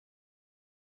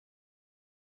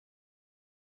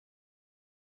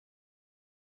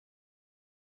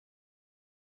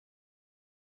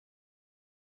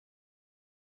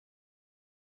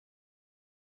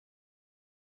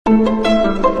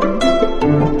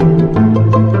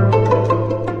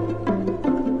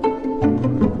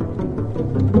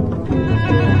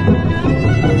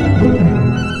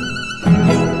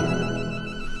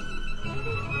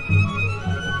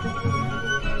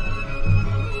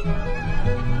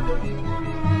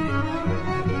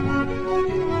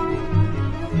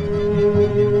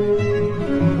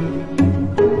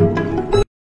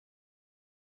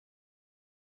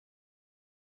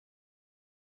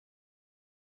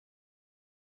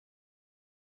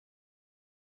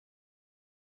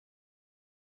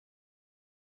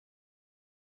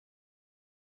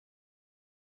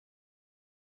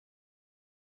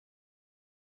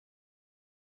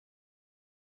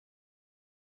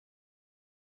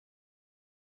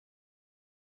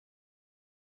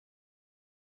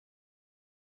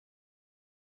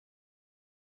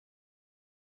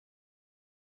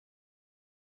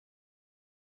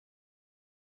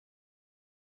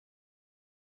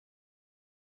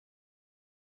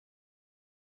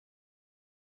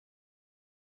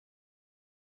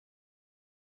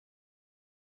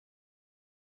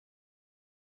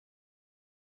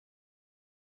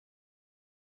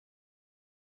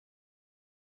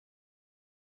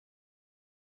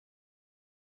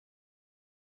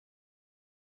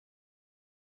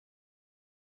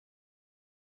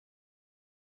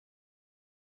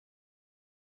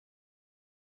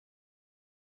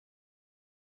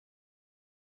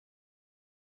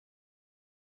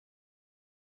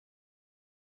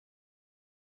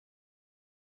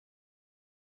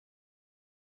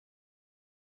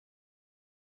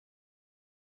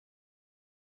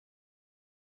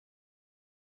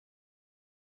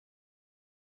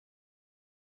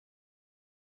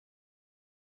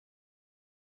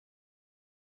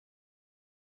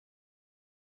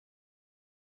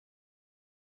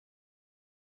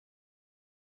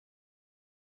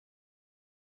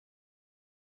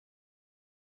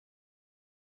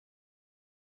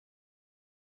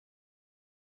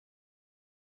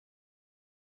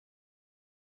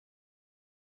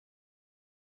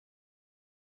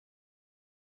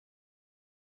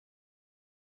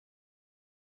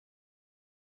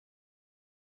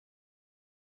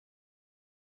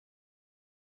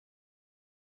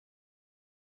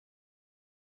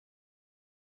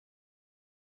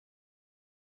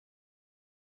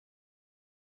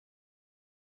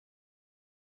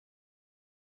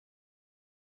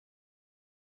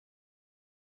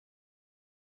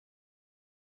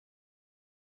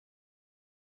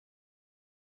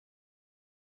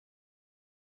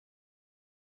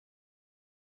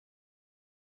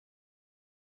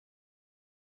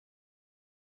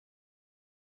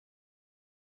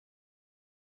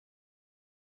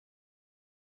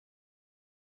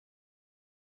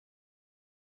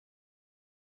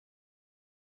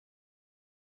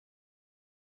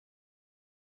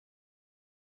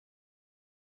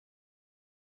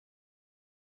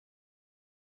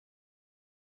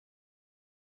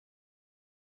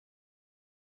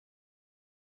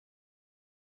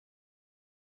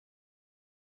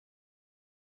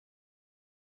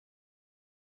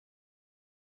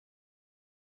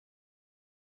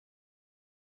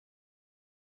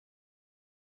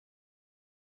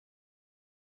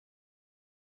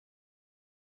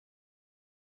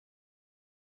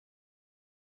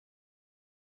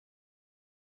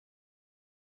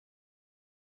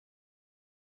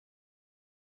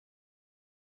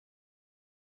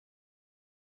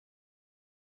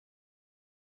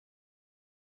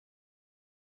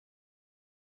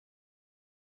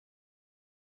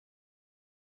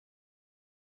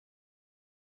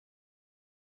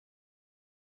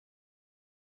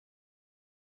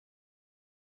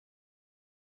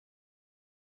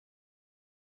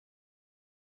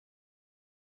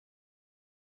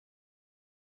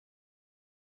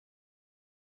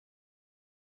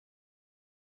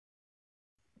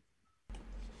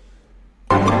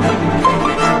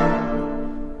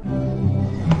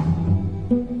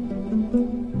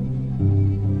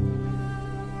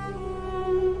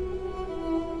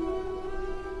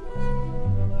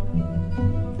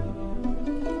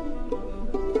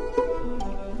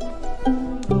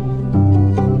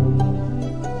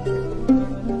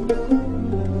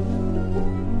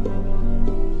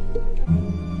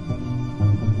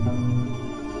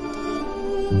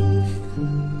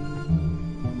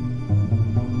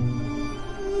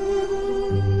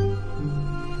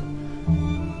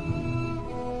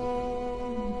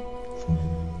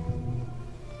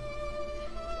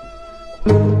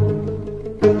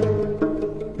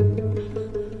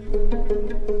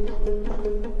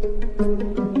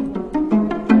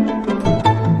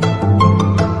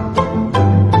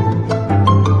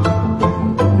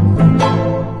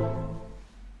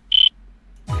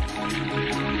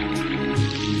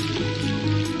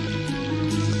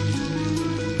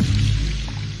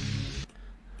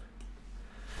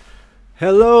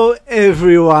Hello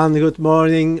everyone, good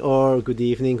morning or good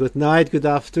evening, good night, good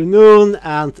afternoon,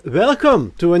 and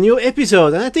welcome to a new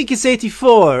episode, and I think it's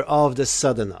 84 of the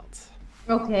Sudden Knot.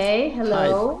 Okay,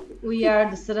 hello. We are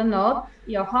the Sudden Knot,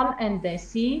 Johan and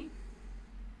Desi,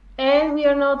 and we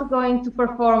are not going to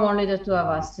perform only the two of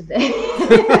us today.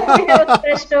 We have a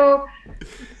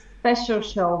special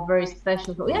show, very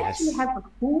special show. We actually have a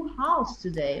full house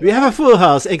today. We have a full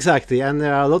house, exactly, and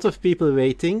there are a lot of people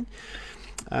waiting.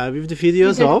 With the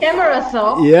videos off. The cameras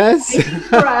off. Yes.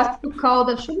 For us to call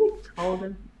them. Should we call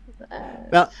them?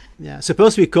 Well, yeah.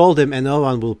 Suppose we call them and no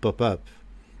one will pop up.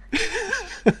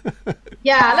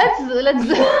 Yeah, let's do it.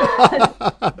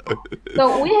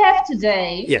 So we have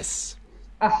today. Yes.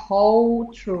 A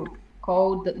whole troupe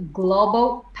called the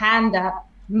Global Panda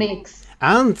Mix.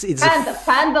 And it's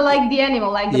panda like the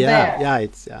animal, like the bear. Yeah,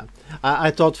 it's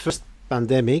I thought first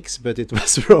pandemics, but it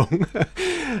was wrong.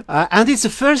 And it's the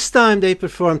first time they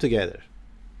perform together.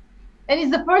 And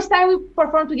it's the first time we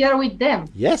perform together with them.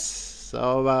 Yes.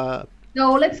 So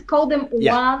let's call them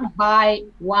one by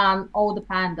one, all the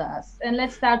pandas. And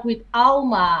let's start with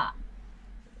Alma.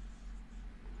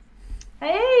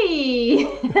 Hey!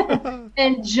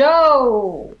 And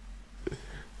Joe.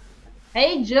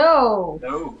 Hey, Joe.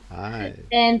 Hello. Hi.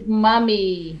 And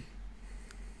Mami.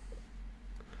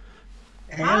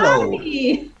 Hello.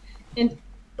 Hi. And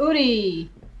Uuree.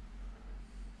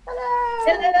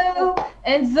 Hello.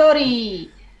 And Zory.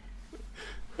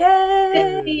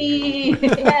 Yay! Hey.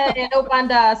 Hello,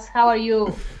 pandas. How are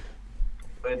you?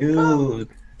 Good.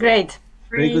 Great.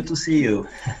 Very good to see you.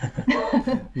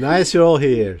 Nice you're all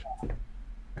here.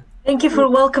 Thank you for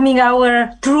welcoming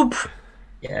our troupe.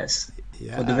 Yes.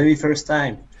 Yeah. For the very first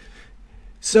time.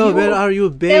 So where are you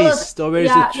based, or where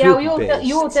is the troupe based?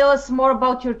 You will tell us more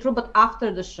about your troupe, but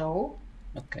after the show.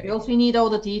 Okay. We also need all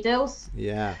the details.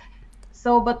 Yeah.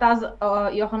 So, but as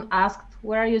Johan asked,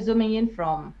 where are you zooming in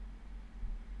from?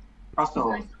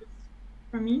 Brussels.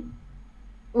 For me?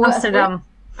 Amsterdam.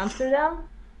 Amsterdam?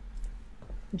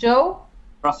 Joe?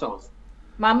 Brussels.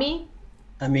 Mami?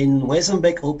 I'm in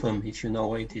Wezenbeek Open, if you know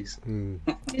where it is.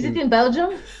 Is it in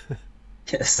Belgium?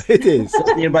 Yes. It is.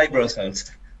 It's nearby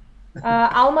Brussels.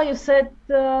 Alma, you said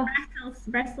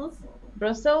Brussels.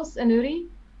 Brussels, and Uuree?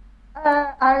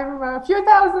 I'm a few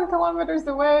thousand kilometers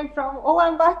away from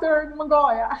Ulaanbaatar,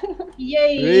 Mongolia.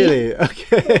 Yay! Really?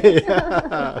 Okay.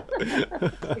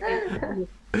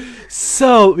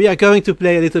 So we are going to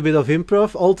play a little bit of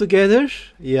improv all together.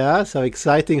 Yeah, so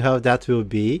exciting how that will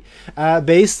be.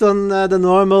 Based on the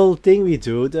normal thing we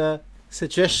do, the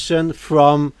suggestion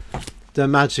from the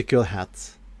magical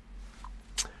hat.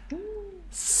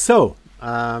 So,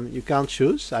 you can't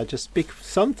choose. I just pick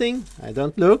something. I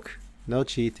don't look. No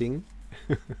cheating.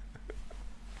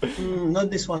 Not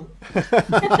this one.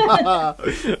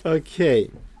 Okay.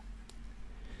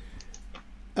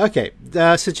 Okay,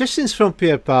 the suggestions from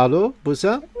Pier Paolo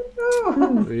Busa,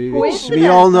 which we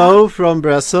all know from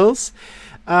Brussels.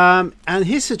 And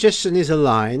his suggestion is a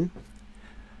line.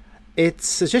 Its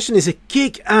suggestion is a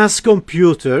kick-ass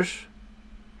computer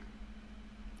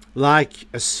like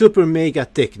a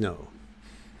Supermega Techno.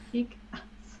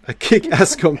 A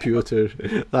kick-ass computer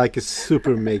like a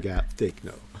Supermega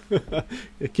Techno.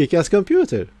 A kick-ass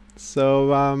computer.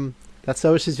 So that's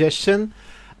our suggestion.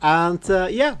 And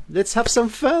yeah, let's have some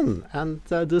fun and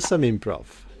do some improv.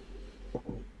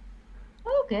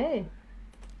 Okay.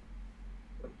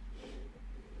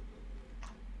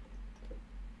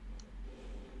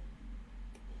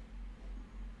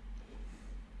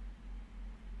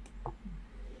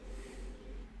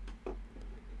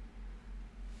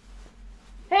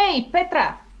 Hey,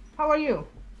 Petra, how are you?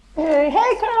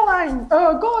 Hey, Caroline.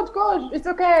 Good. It's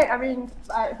okay. I mean,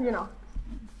 as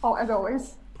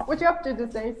always. What you up to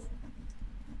these days?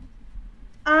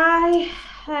 I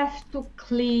have to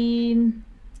clean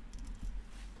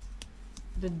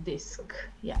the disc.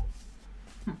 Yeah.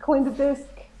 Clean the disc.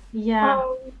 Yeah.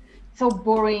 Oh, So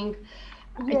boring.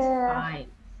 It's yeah. fine.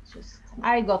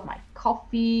 I got my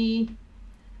coffee.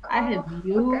 I have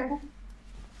you. Okay.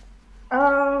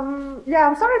 Yeah,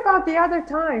 I'm sorry about the other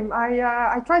time.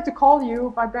 I tried to call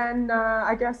you, but then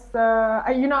I guess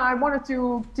I wanted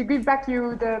to give back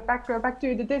you back to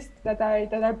you the disc that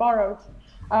I borrowed.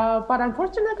 But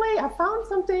unfortunately, I found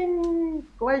something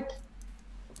like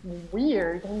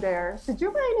weird in there. Did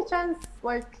you by any chance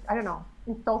I don't know,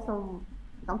 install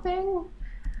something?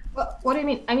 What do you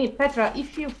mean? I mean, Petra,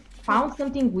 if you found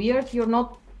something weird, you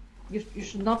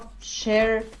should not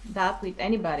share that with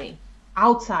anybody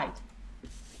outside.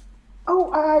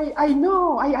 Oh, I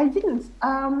know. I didn't.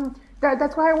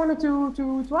 That's why I wanted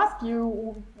to ask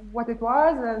you what it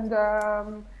was, and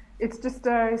it's just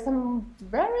some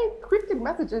very cryptic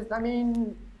messages. I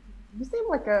mean, you seem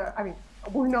like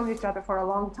we've known each other for a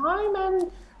long time, and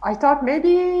I thought maybe,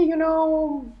 you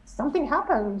know, something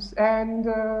happened, and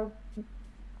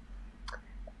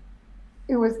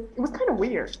it was kind of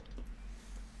weird.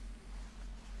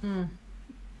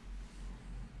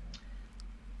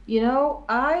 You know,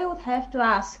 I would have to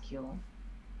ask you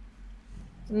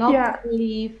not to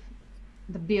leave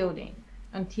the building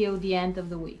until the end of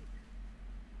the week.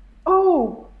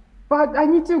 Oh, but I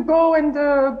need to go and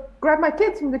grab my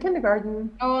kids from the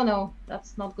kindergarten. Oh no,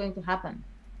 that's not going to happen.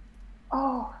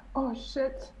 Oh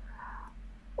shit.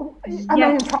 Am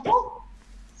I in trouble?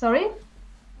 Sorry?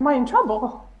 Am I in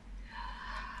trouble?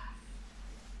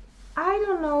 I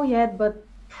don't know yet, but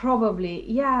probably.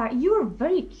 Yeah, you're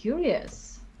very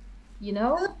curious, you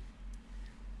know?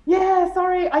 Yeah,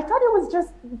 sorry. I thought it was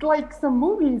just like some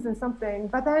movies or something,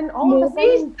 but then all movies? of a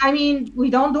sudden... I mean, we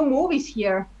don't do movies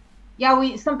here. Yeah,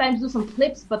 we sometimes do some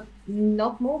clips, but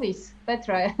not movies.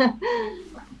 Petra.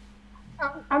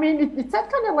 I mean, it said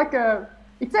kind of like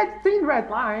it said Thin Red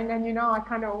Line, and you know, I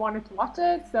kind of wanted to watch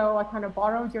it, so I kind of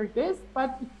borrowed your disc,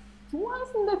 but it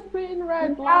wasn't a Thin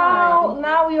Red Line.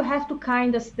 Now you have to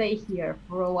kind of stay here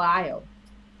for a while.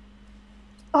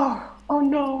 Oh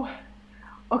no.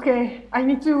 Okay, I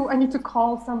need to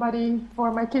call somebody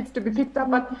for my kids to be picked up,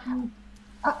 but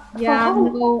yeah,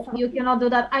 no, you cannot do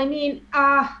that. I mean,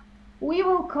 we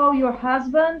will call your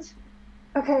husband.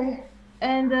 Okay.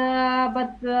 And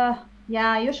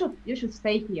yeah, you should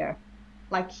stay here,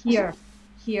 like here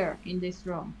in this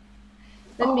room.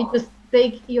 Let me just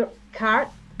take your card.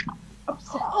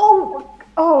 Oops.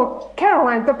 Oh,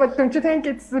 Caroline, but don't you think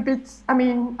it's a bit? I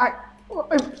mean,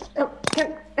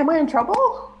 am I in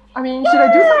trouble? I mean, should I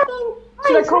do something?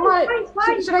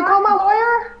 Should I call my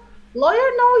lawyer?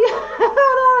 Lawyer? No, you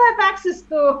don't have access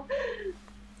to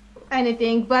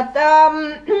anything. But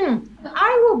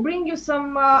I will bring you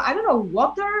some, I don't know,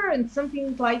 water and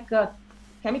something like a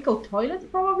chemical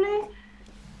toilet, probably.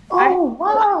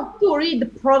 Wow! To read the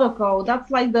protocol.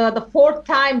 That's like the fourth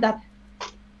time that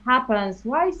happens.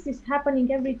 Why is this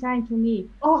happening every time to me?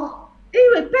 Oh.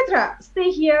 Anyway, Petra, stay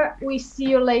here. We see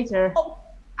you later. Oh.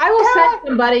 I will send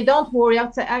somebody. Don't worry.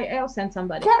 I'll send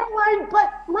somebody. Caroline,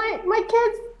 but my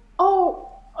kids.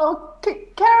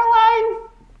 Caroline,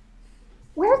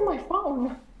 where's my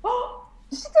phone? Oh,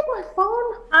 did she take my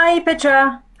phone? Hi,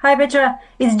 Petra.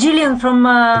 It's Jillian from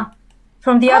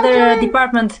the other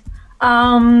department.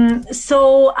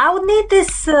 So I would need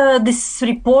this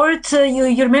report.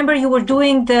 You remember you were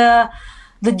doing the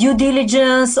due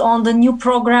diligence on the new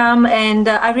program, and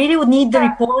I really would need the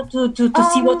report to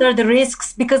see what are the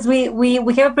risks, because we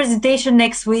have a presentation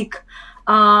next week.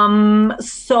 So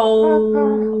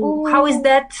how is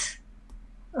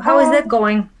that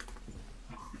going?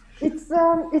 It's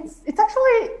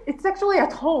actually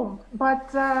at home, but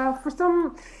for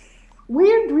some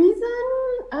weird reason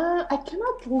I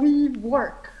cannot leave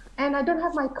work, and I don't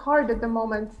have my card at the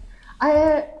moment.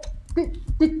 Did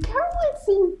Caroline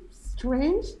seem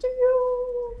strange to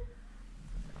you?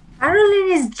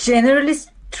 Caroline is generally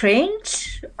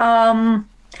strange. To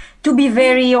be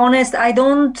very honest, I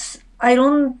don't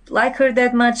like her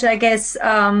that much, I guess.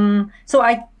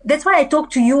 That's why I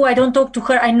talk to you. I don't talk to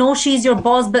her. I know she's your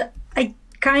boss, but I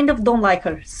kind of don't like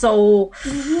her. So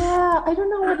yeah, I don't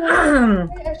know whether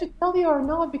I should tell you or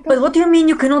not, because. But what do you mean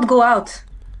you cannot go out?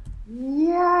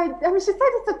 Yeah, I mean, she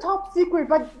said it's a top secret,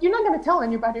 but you're not going to tell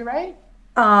anybody, right?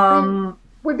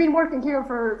 We've been working here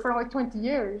for like 20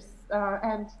 years,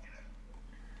 and.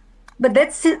 But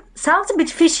that sounds a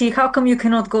bit fishy. How come you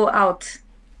cannot go out?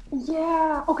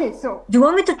 Yeah. Okay. So. Do you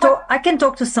want me to talk? I can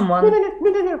talk to someone.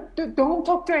 No. Don't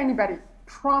talk to anybody.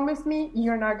 Promise me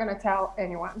you're not gonna tell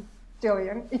anyone,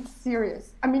 Jillian. It's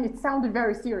serious. I mean, it sounded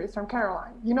very serious from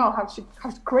Caroline. You know how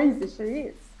crazy she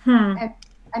is.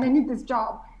 And I need this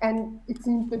job, and it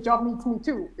seems the job needs me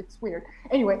too. It's weird.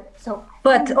 Anyway, so.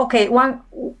 But okay, one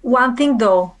thing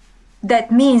though,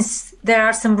 that means there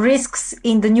are some risks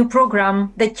in the new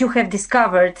program that you have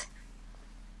discovered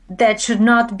that should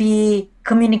not be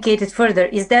communicated further.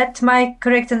 Is that my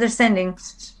correct understanding?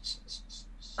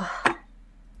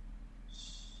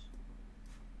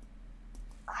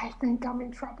 I think I'm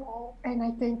in trouble, and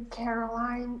I think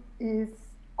Caroline is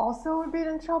also a bit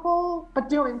in trouble. But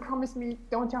Jillian, promise me,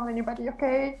 don't tell anybody,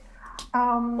 okay?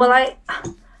 Well,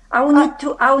 I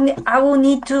will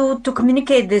need to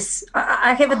communicate this.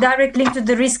 I have a direct link to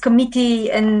the risk committee,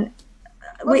 and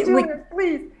Jillian,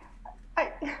 please.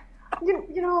 I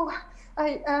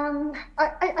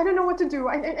don't know what to do.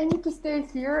 I need to stay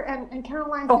here, and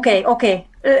Caroline. Okay.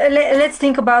 Let's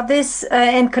think about this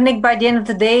and connect by the end of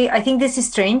the day. I think this is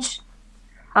strange.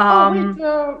 Um, Wait,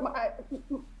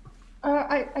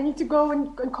 I need to go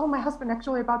and call my husband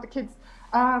actually about the kids.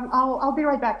 I'll be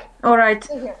right back. all right.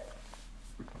 Stay here.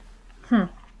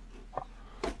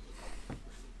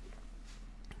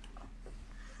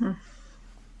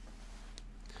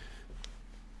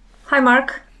 Hi,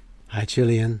 Mark. Hi,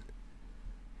 Gillian.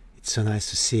 It's so nice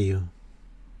to see you.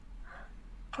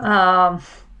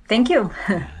 Thank you.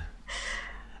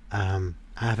 I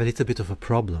have a little bit of a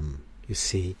problem, you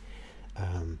see.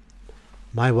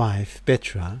 My wife,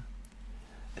 Petra,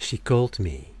 she called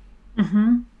me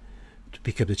to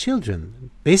pick up the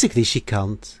children. Basically, she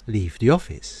can't leave the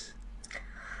office.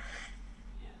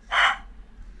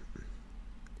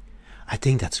 I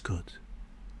think that's good.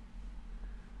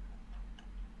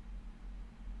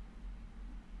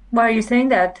 Why are you saying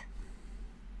that?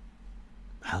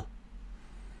 Well,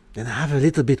 then I have a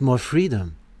little bit more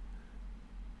freedom.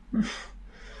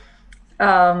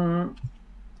 Am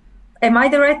I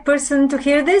the right person to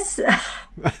hear this?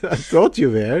 I thought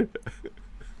you were.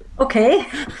 Okay.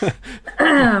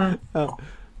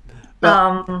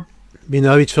 We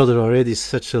know each other already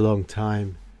such a long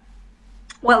time.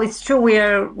 Well, it's true.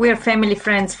 We're family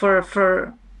friends for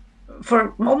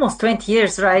almost 20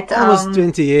 years, right? Almost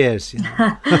 20 years. You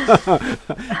know.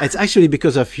 It's actually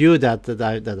because of you that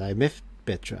I met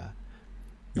Petra.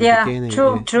 Yeah, Beginning,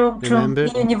 true. remember?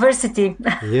 In university.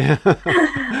 Yeah.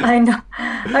 I know.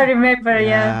 I remember,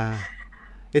 yeah.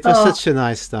 It was such a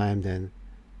nice time then.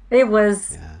 It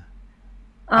was.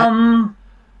 Yeah.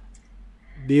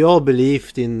 We all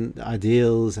believed in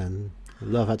ideals and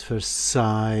love at first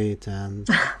sight and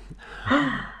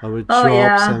our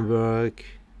jobs and work.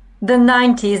 The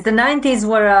 90s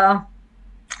were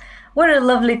a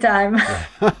lovely time.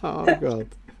 Oh God.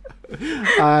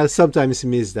 I sometimes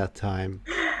miss that time.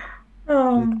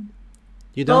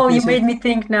 You don't you made me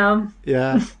think now.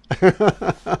 Yeah.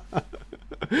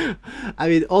 I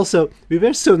mean, also, we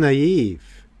were so naive.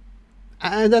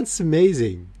 And that's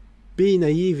amazing. Being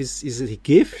naive is a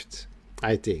gift,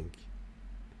 I think.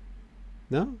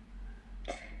 No?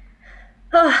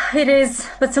 It is.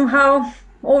 But somehow,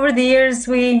 over the years,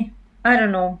 I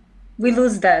don't know, we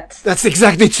lose that. That's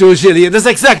exactly true, Gillian. That's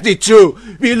exactly true.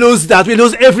 We lose that. We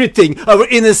lose everything. Our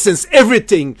innocence,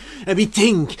 everything. And we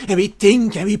think, and we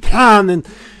think, and we plan, and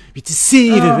we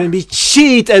deceive, and we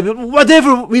cheat, and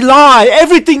whatever, we lie.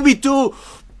 Everything we do.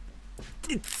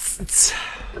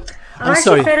 I'm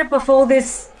sorry. fed up of all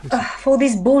this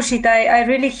bullshit. I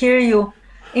really hear you.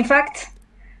 In fact,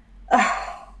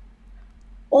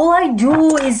 all I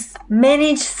do is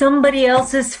manage somebody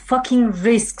else's fucking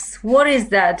risks. What is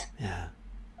that? Yeah.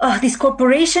 This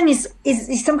corporation is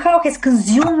somehow has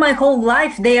consumed my whole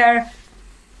life. They have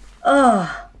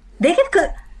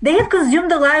consumed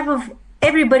the life of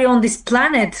everybody on this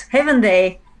planet, haven't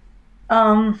they?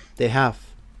 They have.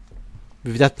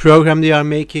 With that program they are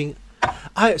making,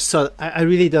 I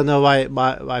really don't know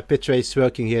why Petra is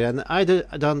working here, and I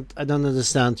don't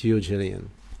understand you,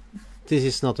 Gillian. This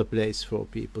is not a place for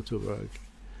people to work.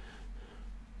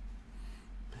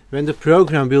 When the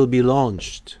program will be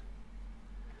launched.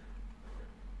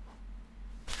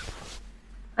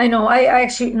 I know. I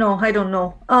actually no. I don't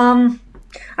know.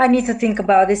 I need to think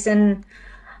about this, and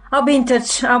I'll be in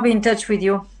touch. I'll be in touch with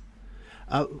you.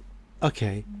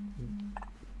 Okay.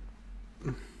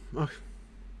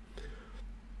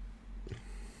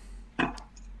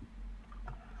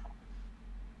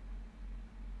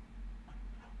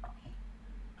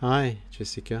 Hi,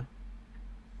 Jessica.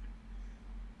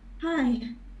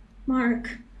 Hi,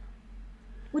 Mark.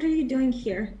 What are you doing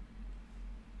here?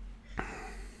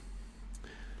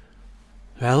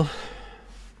 Well,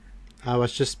 I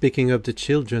was just picking up the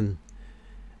children,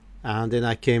 and then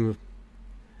I came.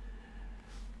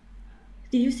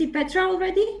 Did you see Petra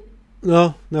already?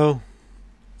 No.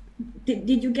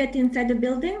 Did you get inside the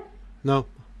building? No,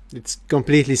 it's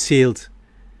completely sealed.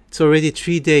 It's already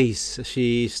 3 days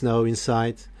she is now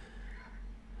inside.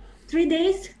 3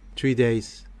 days? 3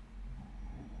 days.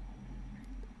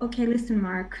 Okay, listen,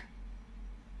 Mark.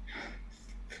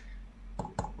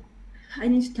 I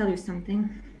need to tell you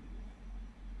something.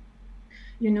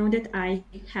 You know that I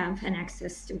have an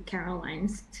access to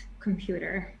Caroline's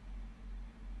computer.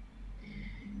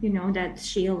 You know that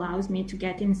she allows me to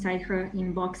get inside her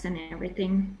inbox and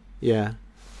everything. Yeah.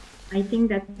 I think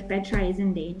that Petra is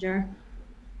in danger.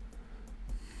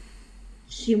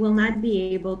 She will not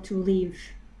be able to leave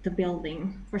the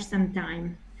building for some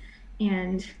time.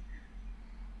 And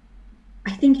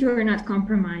I think you are not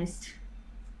compromised.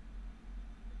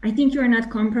 I think you are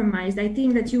not compromised. I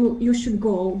think that you should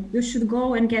go. You should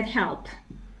go and get help.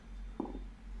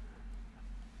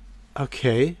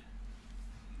 Okay.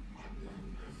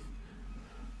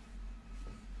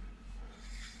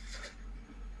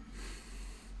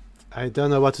 I don't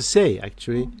know what to say,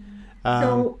 actually.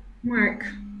 So, Mark,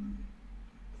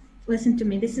 listen to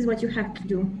me. This is what you have to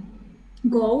do.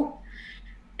 Go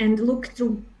and look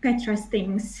through Petra's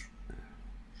things.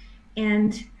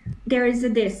 And there is a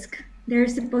disc. There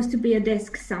is supposed to be a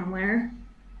disc somewhere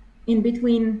in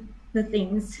between the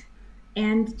things.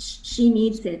 And she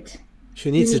needs it.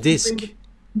 She needs a disc.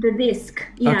 The disc,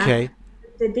 yeah. Okay.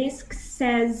 The disc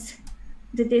says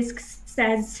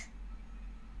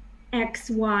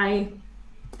XY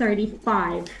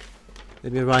 35.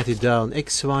 Let me write it down.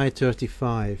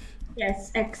 XY35.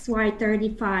 Yes, XY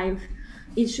 35.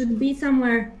 It should be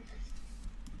somewhere.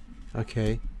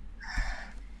 Okay.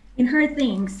 In her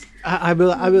things. I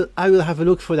will have a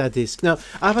look for that disc. Now,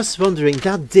 I was wondering,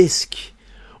 that disc,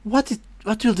 what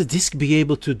will the disc be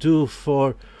able to do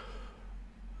for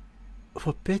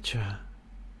Petra?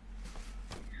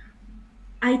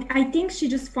 I think she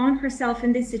just found herself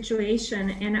in this situation,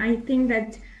 and I think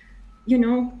that, you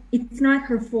know, it's not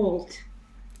her fault.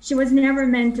 She was never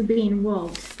meant to be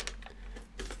involved.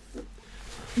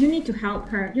 You need to help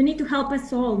her. You need to help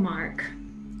us all, Mark.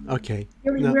 Okay.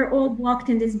 We're all blocked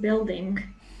in this building.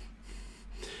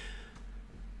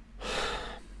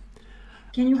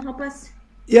 Can you help us?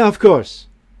 Yeah, of course.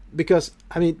 Because,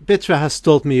 I mean, Petra has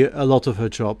told me a lot of her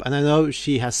job, and I know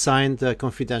she has signed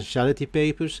confidentiality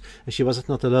papers, and she was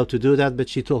not allowed to do that, but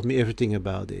she told me everything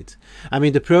about it. I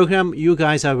mean, the program you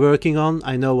guys are working on,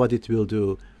 I know what it will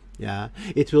do. Yeah,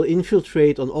 it will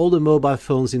infiltrate on all the mobile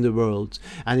phones in the world,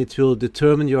 and it will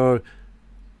determine your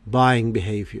buying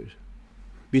behavior.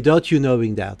 Without you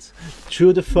knowing that,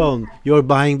 through the phone, your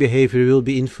buying behavior will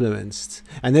be influenced,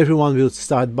 and everyone will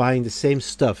start buying the same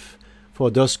stuff for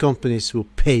those companies who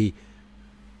pay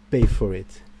for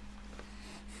it.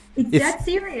 It's that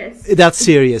serious. That's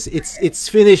serious. It's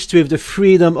finished with the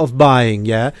freedom of buying.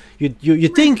 Yeah, you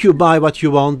think you buy what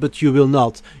you want, but you will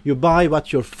not. You buy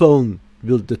what your phone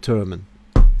will determine.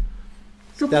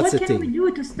 So That's what can we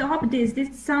do to stop this?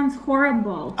 This sounds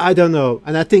horrible. I don't know,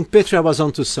 and I think Petra was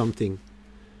onto something.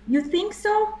 You think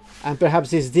so? And perhaps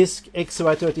this disc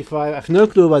XY35, I have no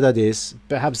clue what that is.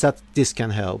 Perhaps that disc can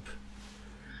help.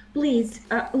 Please,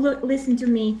 look, listen to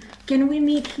me. Can we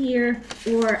meet here,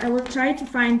 or I will try to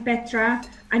find Petra.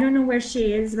 I don't know where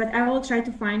she is, but I will try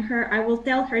to find her. I will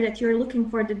tell her that you're looking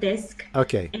for the disc.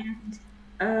 Okay. And,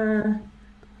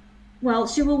 well,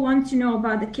 she will want to know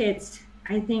about the kids.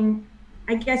 I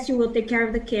guess you will take care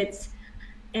of the kids,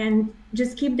 and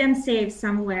just keep them safe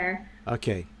somewhere.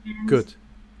 Okay. And good.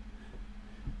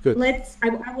 Good.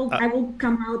 I will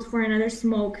come out for another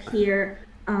smoke here.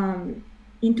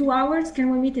 In 2 hours, can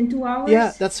we meet in 2 hours?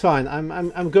 Yeah, that's fine.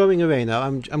 I'm going away now.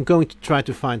 I'm going to try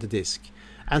to find the disc,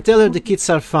 and tell her the kids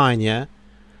are fine. Yeah,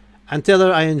 and tell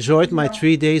her I enjoyed my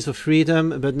 3 days of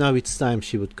freedom, but now it's time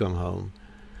she would come home.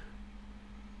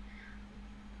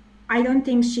 I don't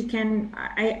think she can.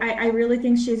 I really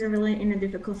think she's really in a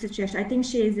difficult situation. I think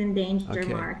she is in danger,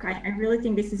 Okay. Mark. I really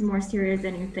think this is more serious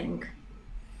than you think.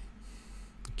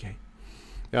 Okay.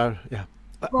 Yeah.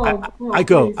 Go, I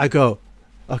go.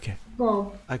 Okay.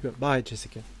 Go. I go. Bye,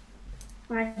 Jessica.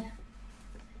 Bye.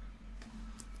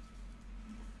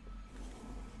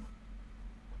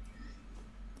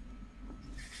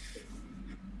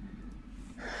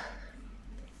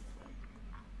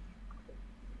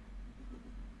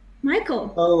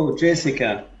 Michael. Oh,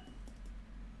 Jessica.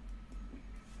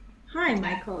 Hi,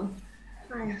 Michael.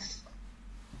 Hi. Yes.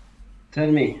 Tell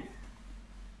me,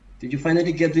 did you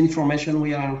finally get the information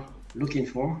we are looking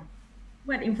for?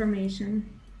 What information?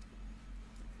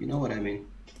 You know what I mean.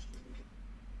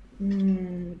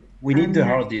 Mm, We need the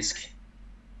hard disk.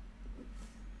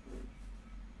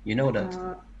 You know that.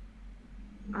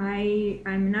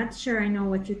 I'm not sure I know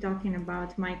what you're talking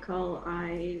about, Michael.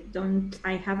 I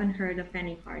haven't heard of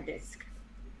any hard disk.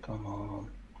 Come on,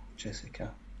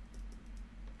 Jessica.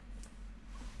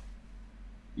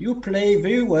 You play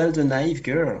very well the naive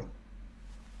girl.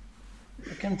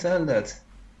 I can tell that.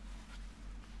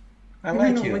 I I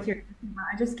like don't know you. what you're talking about.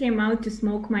 I just came out to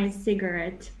smoke my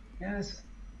cigarette. Yes.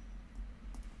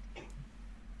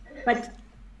 But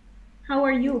how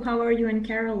are you? How are you and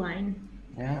Caroline?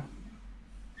 Yeah.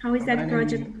 How is that Caroline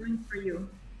project and- going for you?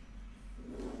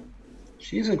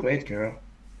 She's a great girl.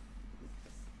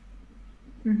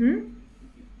 Mm-hmm.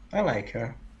 I like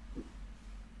her.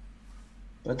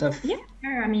 But Yeah,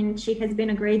 sure. I mean, she has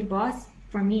been a great boss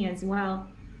for me as well.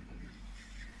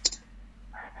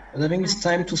 I think it's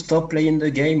time to stop playing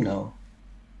the game now.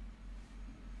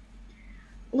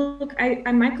 Look,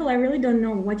 Michael, I really don't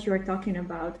know what you're talking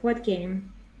about. What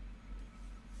game?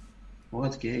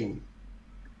 What game?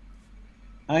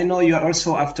 I know you're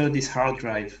also after this hard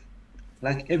drive,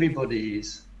 like everybody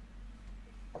is.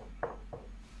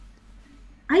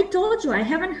 I told you, I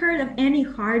haven't heard of any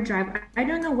hard drive. I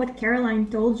don't know what Caroline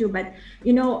told you, but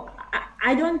you know,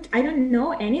 I don't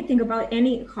know anything about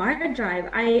any hard drive.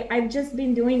 I've just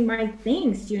been doing my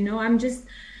things, you know. I'm just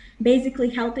basically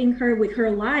helping her with her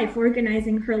life,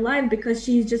 organizing her life, because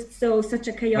she's just such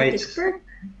a chaotic person.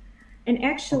 And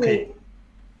actually, okay.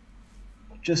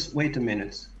 Just wait a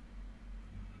minute.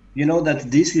 You know that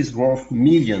this is worth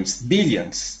millions,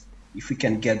 billions, if we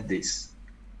can get this.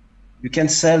 You can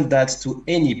sell that to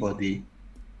anybody.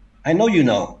 I know you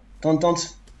know.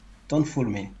 Don't fool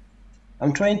me.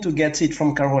 I'm trying to get it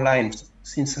from Caroline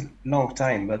since a long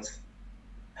time, but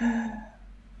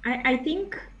I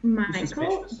think,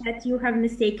 Michael, that you have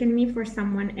mistaken me for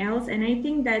someone else, and I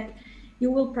think that you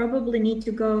will probably need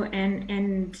to go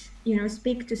and you know,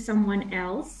 speak to someone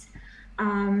else. I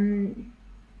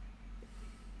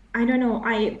don't know.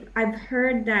 I've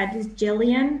heard that this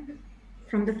Jillian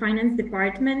from the finance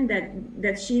department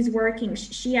that she's working.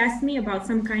 She asked me about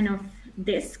some kind of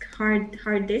disk,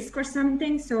 hard disk or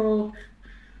something. So,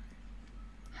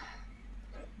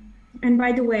 and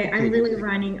by the way, I'm really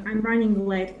running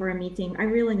late for a meeting. I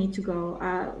really need to go.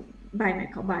 Bye,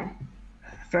 Michael. Bye.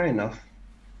 Fair enough.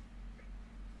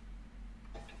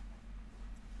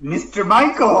 Mr.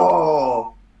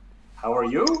 Michael, how are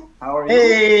you? How are you?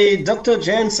 Hey, Dr.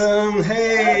 Jensen.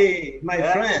 Hey, my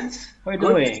friend. How are you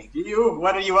doing? Good to see you.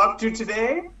 What are you up to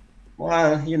today?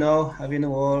 Well, you know, I've been at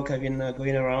work. I've been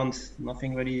going around.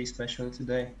 Nothing really special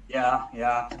today. Yeah.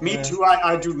 Me too.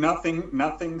 I do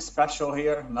nothing special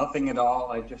here. Nothing at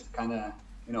all. I just kind of,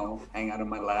 you know, hang out in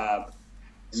my lab.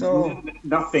 So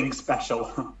nothing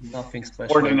special. Nothing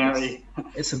special. Ordinary.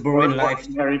 It's a boring life.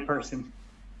 Ordinary person.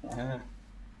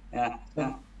 Yeah.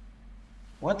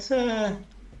 What?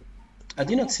 I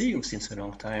did not see you since a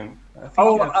long time. I think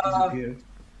you have disappeared.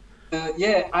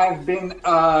 Yeah, I've been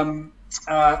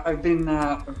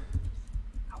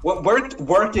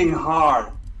working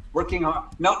hard. Not in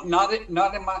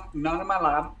my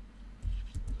lab.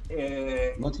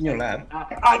 Not in your lab.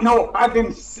 No, I've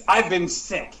been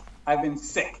sick. I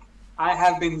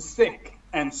have been sick,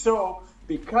 and so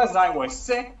because I was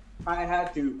sick, I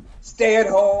had to stay at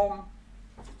home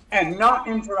and not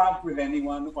interact with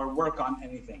anyone or work on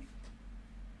anything.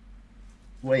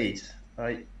 Wait,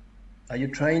 are you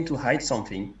trying to hide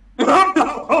something?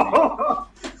 Oh,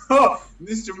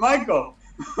 Mr. Michael,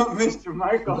 Mr.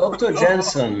 Michael. Dr.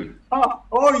 Jensen.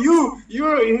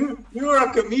 You're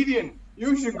a comedian.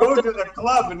 You should go to the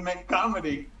club and make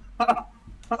comedy.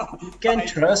 You can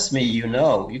trust me, you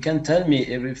know. You can tell me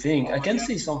everything. I can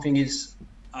see something is...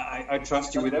 I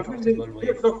trust you with everything.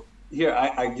 Here,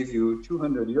 I give you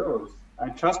 200 euros. I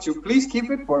trust you. Please keep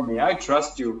it for me. I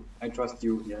trust you.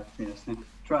 Yes.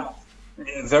 Trust.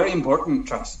 Very important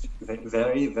trust.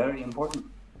 Very, very important.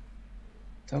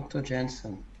 Dr.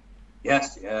 Jensen.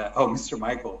 Yes, yeah. Oh, Mr.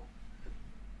 Michael.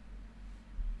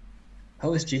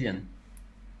 How is Jillian?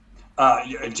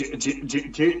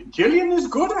 Jillian is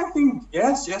good, I think.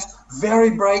 Yes.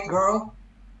 Very bright girl.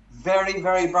 Very,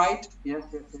 very bright. Yes.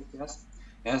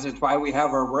 Yes, it's why we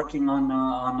have her working on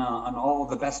all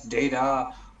the best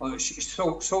data. She's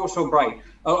so bright.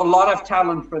 A lot of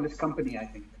talent for this company, I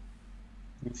think.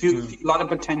 A lot of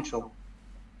potential.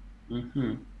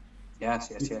 Mm-hmm.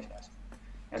 Yes.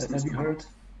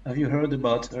 Have you heard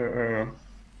about her,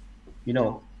 you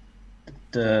know,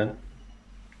 the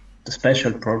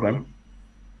special program?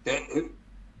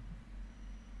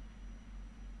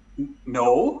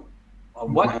 No.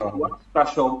 What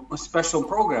special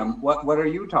program? What are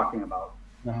you talking about?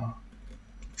 No.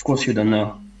 Of course you don't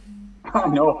know.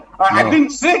 No. I've been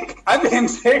sick.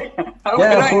 How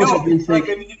yeah, of course I've been sick.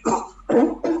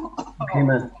 Okay,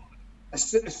 man. I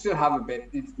still have a bit.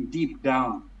 It's deep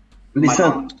down.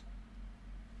 Listen,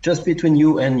 just between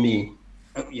you and me.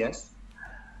 Yes.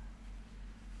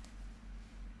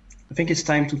 I think it's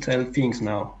time to tell things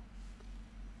now.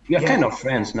 We are kind of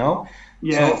friends now.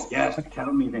 Yes.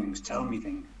 Tell me things.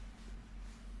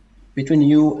 Between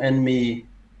you and me,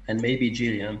 and maybe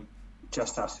Jillian.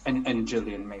 Just us, and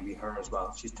Jillian, maybe her as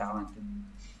well. She's talented.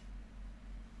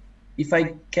 If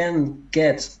I can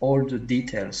get all the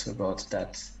details about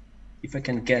that, if I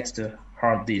can get the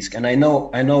hard disk, and I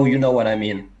know you know what I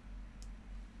mean.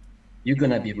 You're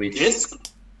gonna be rich. Disk?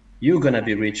 You're gonna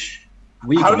be rich.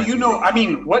 How do you know? I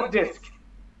mean, what disk?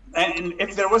 And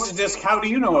if there was a disk, how do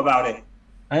you know about it?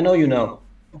 I know you know.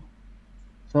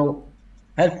 So,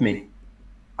 help me.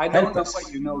 I don't know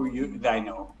what you know. I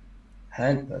know.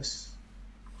 Help us.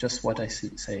 Just what I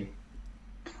say.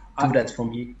 Do that for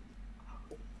me.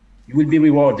 You will be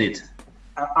rewarded.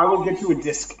 I will get you a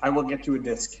disc.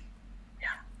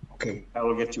 Yeah. Okay. I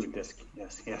will get you a disc.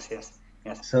 Yes.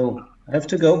 So I have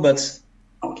to go, but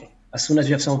Okay. As soon as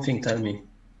you have something, tell me.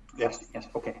 Yes, yes,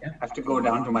 okay. Yeah. I have to go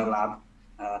down to my lab.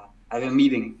 I have a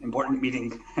meeting, important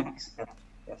meeting. Yes.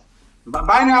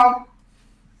 Bye now.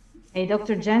 Hey,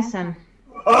 Dr. Jensen.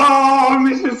 Oh,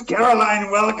 Mrs.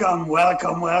 Caroline, welcome,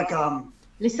 welcome, welcome.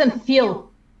 Listen, Phil,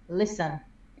 listen.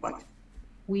 What?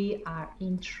 We are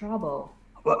in trouble.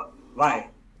 What? Why?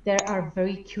 There are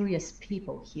very curious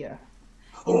people here.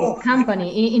 In Oh. the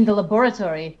company, in the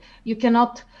laboratory. You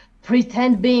cannot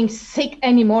pretend being sick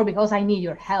anymore because I need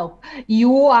your help.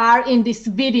 You are in this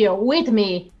video with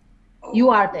me.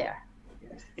 You are there.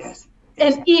 Yes, yes.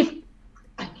 And if,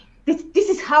 I mean, this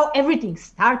is how everything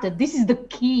started. This is the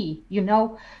key, you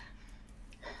know.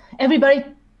 Everybody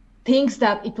thinks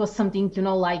that it was something, you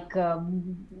know, like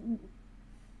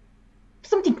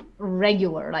something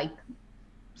regular, like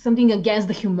something against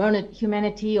the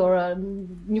humanity or a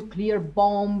nuclear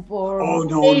bomb or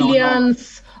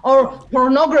aliens or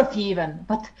pornography even.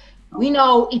 But we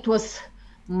know it was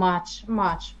much,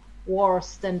 much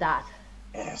worse than that.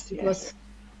 Yes, it was,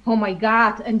 oh my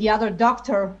God. And the other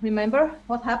doctor, remember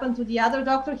what happened to the other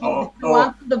doctor? He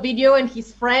wanted the video and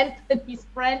his friend,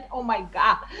 oh my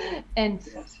God. And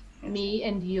me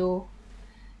and you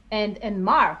and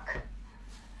Mark.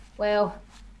 Well,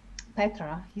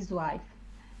 Petra, his wife,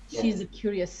 she's a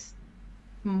curious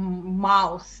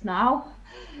mouse now,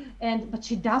 but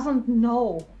she doesn't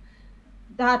know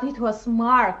that it was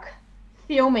Mark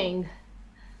filming.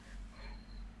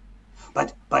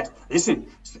 But listen,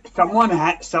 someone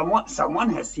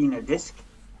has seen a disc.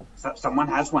 Someone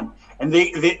has one, and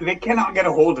they cannot get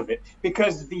a hold of it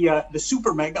because the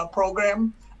Supermega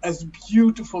program, as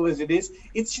beautiful as it is,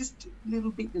 it's just a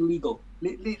little bit illegal.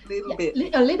 Little bit.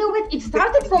 A little bit. It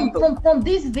started from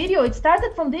this video. It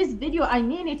started from this video. I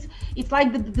mean, it's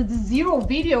like the zero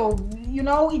video. You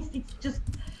know, it's just,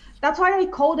 that's why I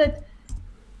called it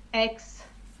X,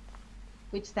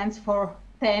 which stands for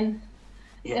 10,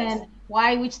 and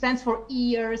Y, which stands for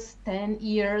years, 10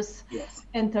 years,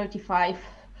 and 35.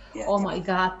 Yes. Oh my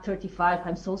God, 35.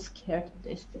 I'm so scared of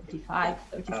this. 35.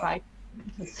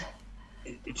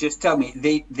 Just tell me,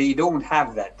 they don't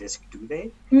have that disc, do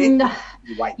they?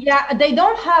 Yeah, they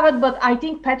don't have it, but I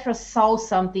think Petra saw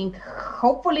something.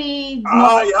 Hopefully,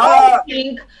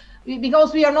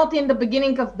 because we are not in the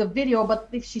beginning of the video, but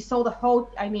if she saw the whole,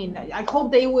 I mean, I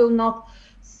hope they will not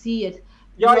see it.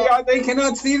 Yeah, they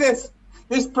cannot see this.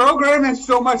 This program is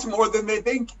so much more than they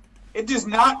think. It does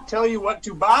not tell you what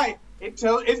to buy. It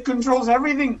controls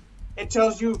everything. It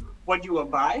tells you what you will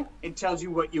buy. It tells you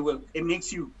what you will. It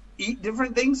makes you eat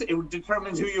different things. It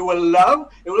determines who you will love.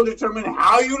 It will determine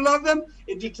how you love them.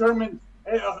 It determines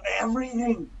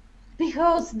everything.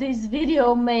 Because this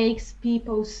video makes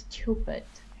people stupid.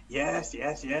 Yes.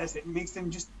 It makes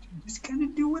them just kind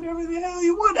of do whatever the hell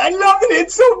you want. I love it.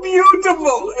 It's so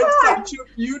beautiful. It's such a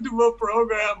beautiful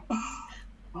program.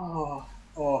 Oh.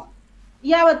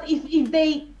 Yeah, but if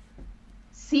they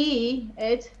see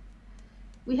it,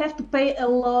 we have to pay a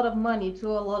lot of money to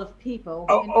a lot of people.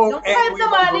 We don't have the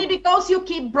money because you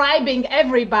keep bribing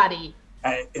everybody.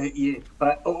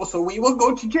 But also we will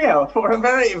go to jail for a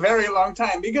very, very long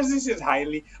time because this is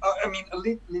highly, a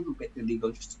little bit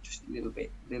illegal, just a little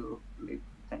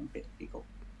tiny bit illegal.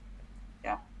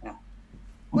 Yeah.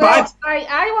 Well, but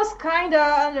I was kind of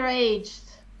underage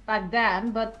back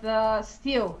then, but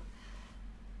still,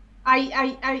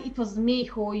 it was me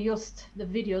who used the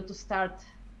video to start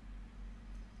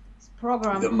this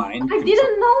program. I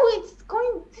didn't know this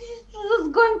was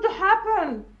going to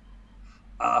happen.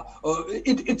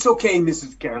 It's okay,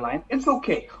 Mrs. Caroline. It's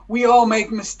okay. We all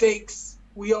make mistakes.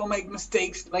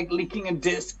 Like leaking a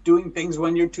disc, doing things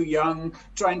when you're too young,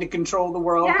 trying to control the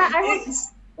world. Yeah,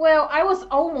 I was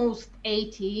almost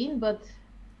 18, but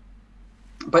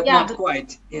not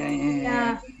quite.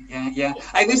 Yeah.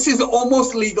 This is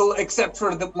almost legal except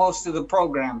for most of the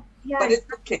program. Yeah. But it's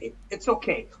okay. It's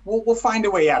okay. We'll find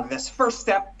a way out of this. First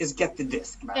step is get the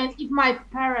disc back. And if my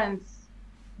father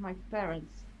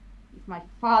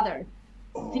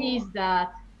sees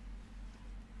that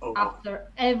after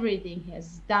everything he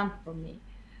has done for me.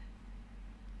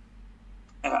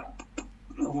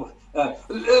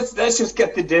 Let's just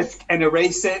get the disc and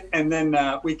erase it, and then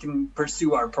we can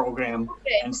pursue our program.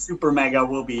 Okay. And Supermega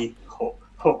will be.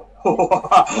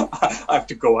 I have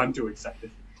to go. I'm too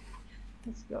excited.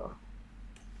 Let's go.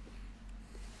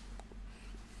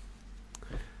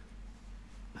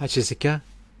 Hi, Jessica.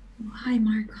 Hi,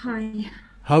 Mark. Hi.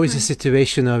 How is the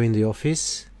situation now in the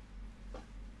office?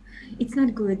 It's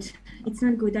not good.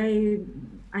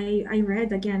 I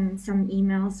read again some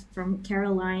emails from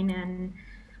Caroline, and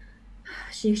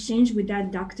she exchanged with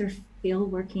that Dr. Phil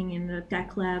working in the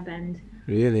tech lab, and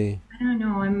Really? I don't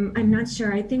know. I'm not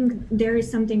sure. I think there is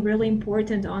something really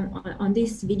important on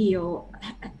this video.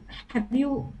 Have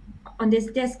you on this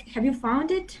desk? Have you found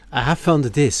it? I have found the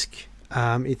disc.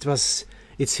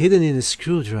 It's hidden in a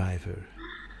screwdriver.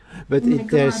 But Oh my God!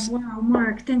 there's Wow,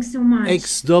 Mark, thanks so much.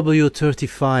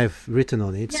 XW35 written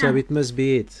on it, so Yeah. it must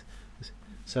be it.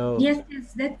 So Yes,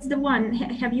 that's the one.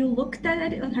 Have you looked at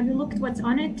it? Have you looked what's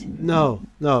on it? no,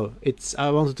 it's. I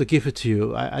wanted to give it to you.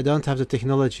 I don't have the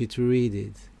technology to read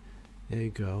it. There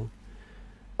you go.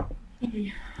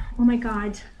 Okay. Oh my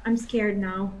God, I'm scared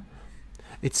now.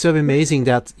 It's so amazing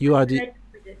that you are What the. did I do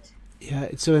with it? Yeah,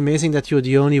 it's so amazing that you're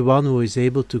the only one who is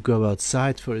able to go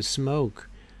outside for a smoke.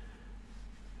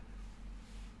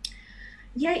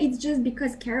 Yeah, it's just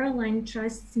because Caroline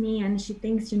trusts me and she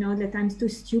thinks, you know, that I'm too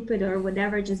stupid or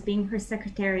whatever, just being her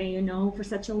secretary, you know, for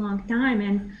such a long time.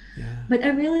 And but I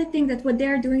really think that what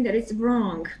they're doing, that it's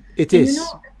wrong. It And is. you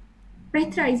know,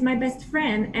 Petra is my best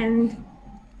friend, and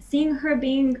seeing her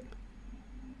being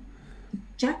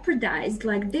jeopardized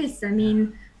like this, I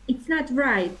mean, it's not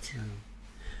right.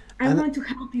 I And- want to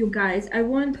help you guys. I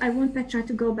want Petra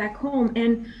to go back home.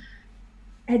 And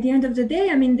at the end of the day,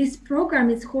 I mean, this program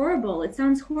is horrible. It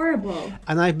sounds horrible.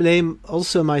 And I blame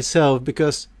also myself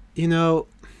because, you know,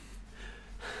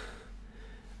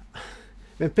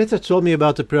 when Petra told me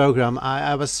about the program,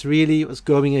 I was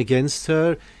going against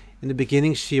her. In the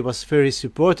beginning, she was very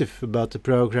supportive about the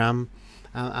program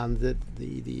and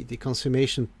the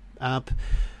consummation app.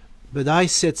 But I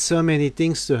said so many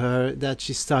things to her that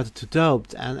she started to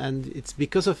doubt, and it's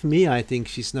because of me. I think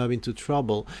she's now into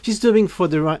trouble. She's doing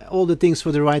all the things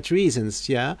for the right reasons.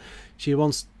 Yeah, she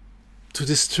wants to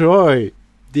destroy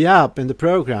the app and the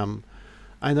program.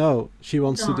 I know she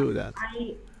wants to do that.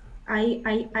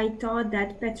 I thought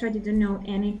that Petra didn't know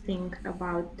anything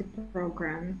about the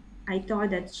program. I thought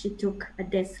that she took a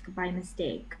disc by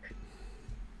mistake.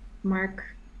 Mark,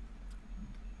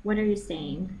 what are you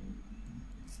saying?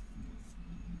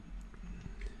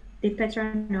 Did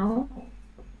Petra know?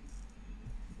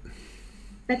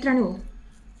 Petra knew.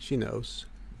 She knows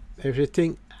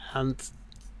everything, and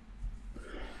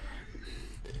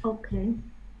Okay.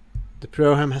 the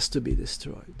program has to be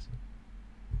destroyed.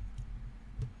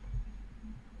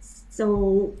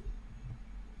 So,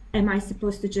 am I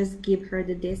supposed to just give her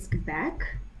the disc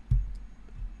back?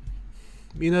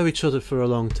 We know each other for a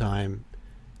long time,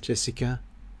 Jessica.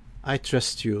 I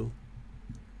trust you.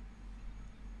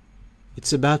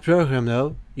 It's a bad program,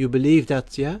 though. You believe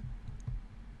that, yeah?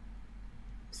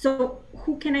 So,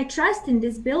 who can I trust in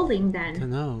this building I then?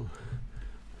 don't know.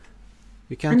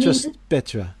 You can't mean, trust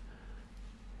Petra.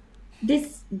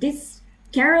 This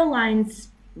Caroline's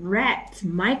rat,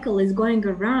 Michael, is going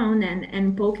around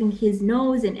and poking his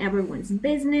nose in everyone's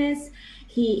business.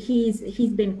 He's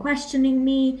been questioning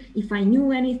me if I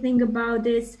knew anything about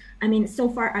this. I mean, so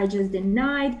far I just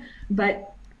denied,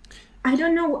 but I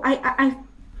don't know.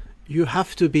 You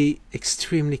have to be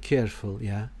extremely careful,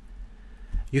 yeah?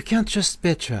 You can't trust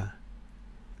Petra.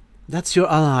 That's your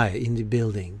ally in the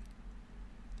building.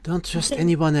 Don't trust Okay.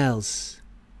 anyone else.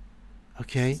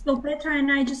 Okay? So Petra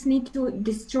and I just need to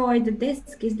destroy the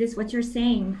disc. Is this what you're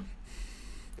saying?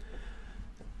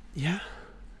 Yeah,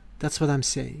 that's what I'm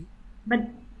saying. But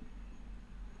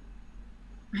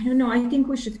I don't know. I think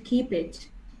we should keep it.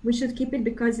 We should keep it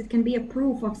because it can be a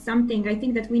proof of something. I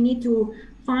think that we need to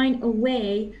find a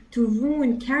way to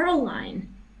ruin Caroline.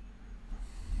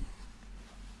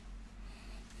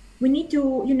 We need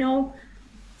to, you know,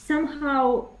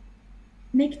 somehow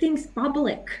make things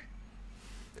public.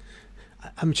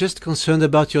 I'm just concerned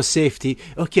about your safety.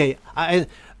 Okay,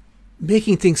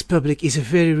 making things public is a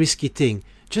very risky thing.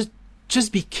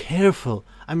 Just be careful.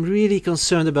 I'm really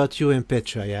concerned about you and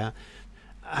Petra, yeah?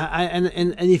 And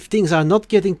if things are not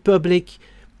getting public,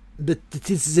 but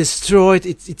it's destroyed,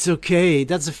 it's okay.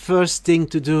 That's the first thing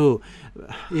to do.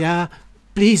 Yeah?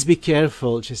 Please be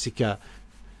careful, Jessica.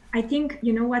 I think,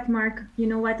 you know what, Mark? You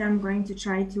know what I'm going to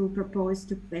try to propose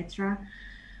to Petra?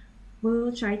 We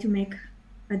will try to make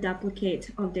a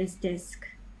duplicate of this disc.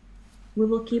 We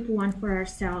will keep one for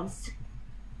ourselves.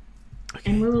 Okay.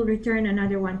 And we will return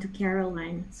another one to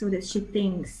Caroline so that she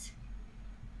thinks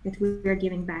that we are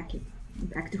giving back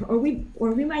to her. Or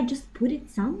we might just put it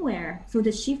somewhere so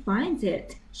that she finds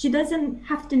it. She doesn't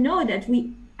have to know that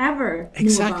we ever knew about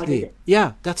Exactly. it.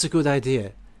 Yeah, that's a good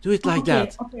idea. Do it like Okay,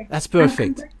 that. okay. That's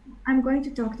perfect. I'm going to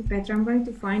talk to Petra. I'm going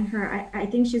to find her. I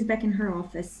think she's back in her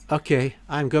office. Okay,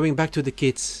 I'm going back to the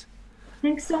kids.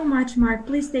 Thanks so much, Mark.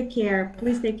 Please take care.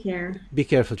 Please take care. Be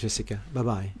careful, Jessica.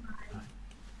 Bye-bye.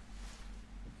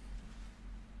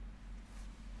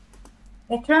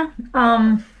 Petra,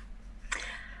 can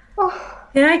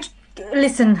I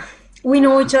listen? we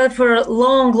know each other for a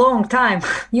long, long time.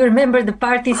 You remember the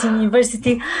parties in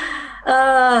university?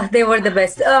 They were the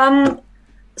best.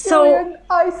 Julian,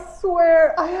 I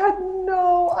swear I had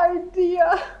no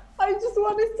idea. I just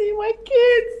want to see my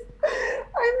kids.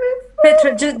 I miss them.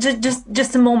 Petra,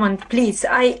 just a moment, please.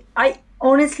 I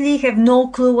honestly have no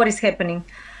clue what is happening.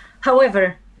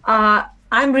 However,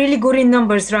 I'm really good in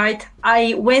numbers, right?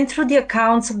 I went through the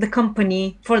accounts of the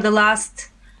company for the last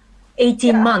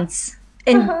 18 months.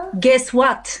 And guess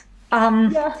what?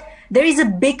 There is a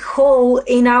big hole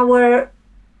in our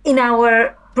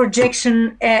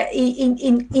projection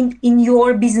in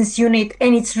your business unit,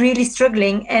 and it's really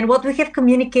struggling. And what we have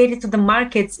communicated to the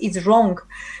markets is wrong,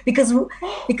 because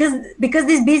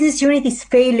this business unit is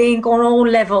failing on all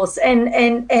levels,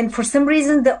 and for some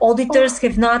reason the auditors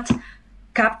have not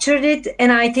captured it,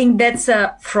 and I think that's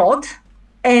a fraud.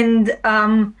 And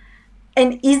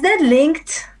is that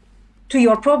linked to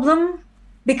your problem?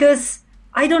 Because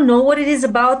I don't know what it is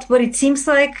about, but it seems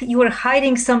like you are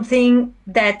hiding something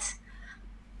that.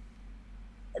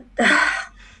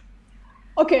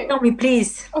 Okay. Tell me,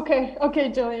 please. Okay,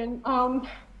 Julian.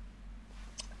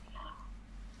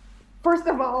 First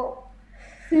of all,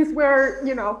 since we're,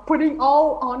 putting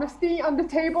all honesty on the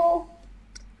table,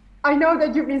 I know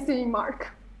that you've been seeing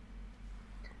Mark.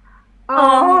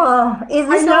 Is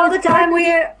this now the time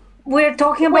we're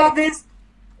talking about this?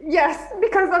 Yes,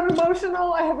 because I'm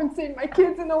emotional. I haven't seen my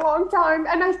kids in a long time,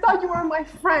 and I thought you were my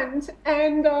friend.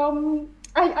 And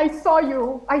I saw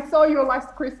you. I saw you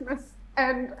last Christmas,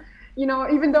 and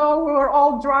even though we were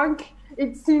all drunk,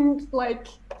 it seemed like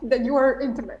that you were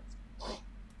intimate.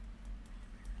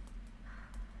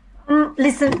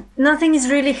 Listen, nothing is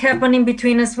really happening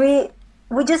between us. We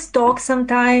just talk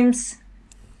sometimes.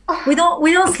 We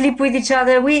don't sleep with each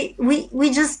other. We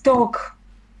just talk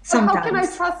sometimes. How can I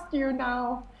trust you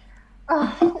now?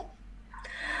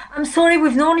 I'm sorry,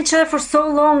 we've known each other for so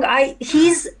long.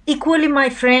 He's equally my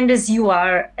friend as you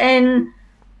are, and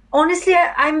honestly,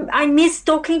 I miss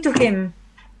talking to him.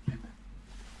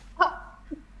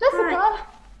 Jessica,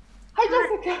 hi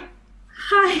Jessica.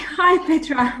 Hi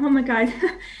Petra. Oh my God,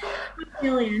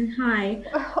 Julian. Hi.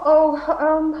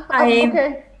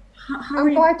 Okay.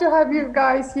 I'm glad to have you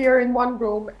guys here in one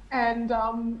room, and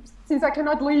since I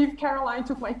cannot leave, Caroline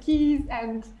took my keys,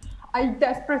 and I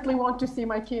desperately want to see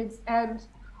my kids, and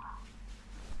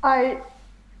I'm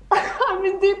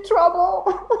in deep trouble.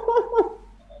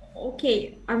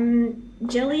 Okay,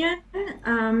 Jillian,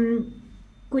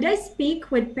 could I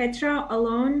speak with Petra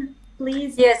alone,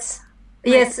 please? Yes,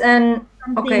 and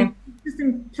okay.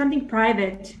 Something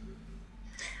private.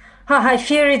 I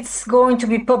fear it's going to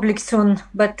be public soon,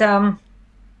 but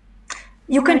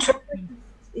you can trust me.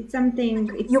 It's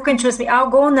something. You can trust me. I'll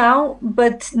go now,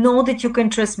 but know that you can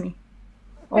trust me.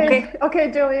 Okay. Okay,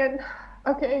 Julian.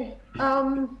 Okay.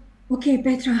 Okay,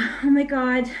 Petra. Oh my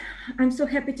God, I'm so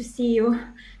happy to see you.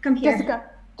 Come here.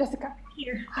 Jessica.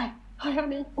 Here. Hi,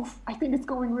 honey. Oof, I think it's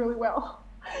going really well.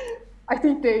 I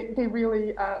think they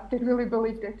really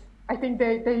believed it. I think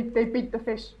they beat the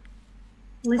fish.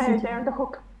 Listen. They're on the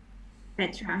hook.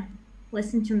 Petra,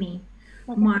 listen to me.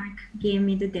 Okay. Mark gave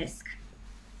me the disc.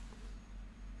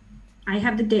 I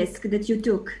have the disc that you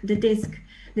took. That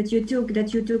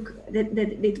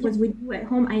it was with you at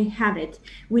home. I have it.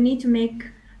 We need to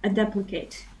make a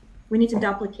duplicate. We need to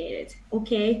duplicate it.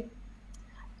 Okay.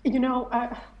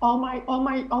 All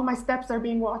my steps are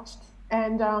being watched,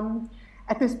 and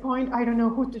at this point, I don't know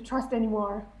who to trust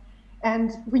anymore.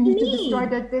 And we need to destroy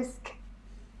that disc.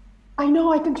 I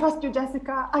know I can trust you,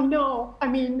 Jessica. I know. I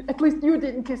mean, at least you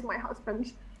didn't kiss my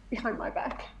husband behind my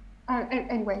back.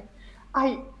 Anyway,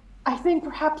 I think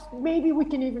perhaps maybe we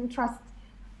can even trust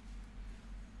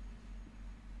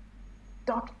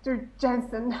Dr.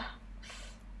 Jensen,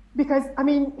 because I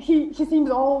mean he seems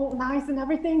all nice and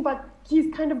everything, but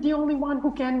he's kind of the only one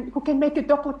who can make a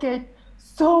duplicate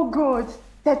so good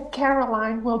that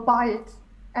Caroline will buy it.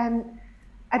 And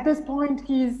at this point,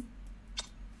 he's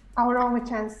our only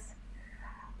chance.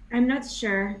 I'm not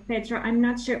sure, Petra. I'm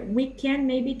not sure. We can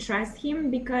maybe trust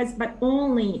him but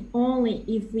only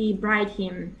if we bribe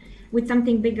him with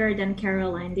something bigger than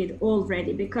Caroline did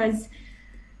already, because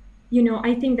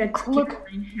I think that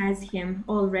Caroline has him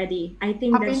already. I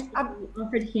think that she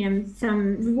offered him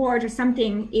some reward or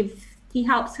something if he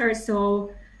helps her.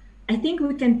 So I think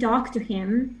we can talk to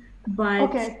him, but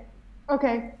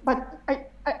okay. But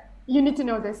you need to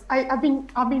know this. I've been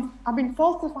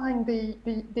falsifying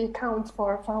the accounts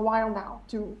for a while now.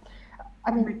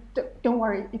 Don't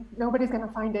worry, nobody's gonna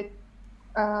find it.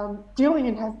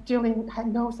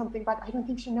 Jillian knows something, but I don't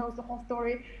think she knows the whole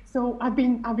story. So I've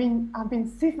been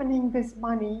siphoning this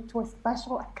money to a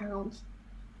special account,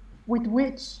 with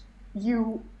which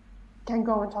you can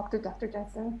go and talk to Dr.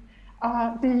 Jensen.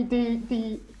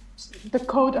 The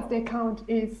code of the account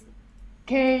is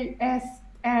KSMT.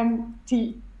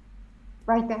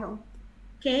 Write down.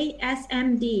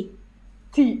 KSMD.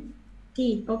 T.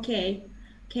 T. Okay.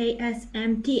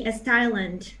 KSMT as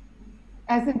Thailand.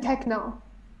 As in techno.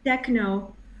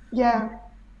 Techno. Yeah.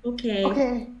 Okay.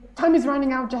 Okay. Time is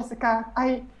running out, Jessica.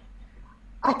 I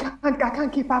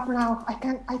can't keep up now. I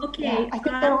think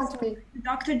they're on to me.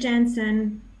 Dr.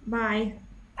 Jensen. Bye.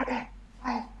 Okay.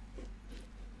 Bye.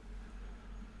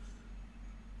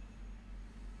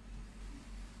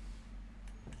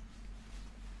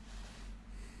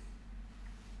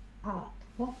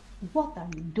 What are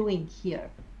you doing here?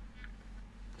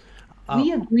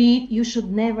 We agreed you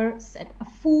should never set a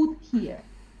foot here.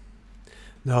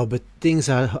 No, but things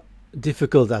are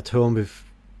difficult at home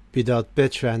without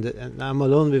Petra, and I'm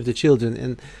alone with the children,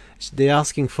 and they're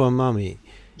asking for Mommy.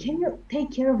 Can you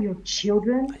take care of your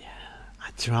children? I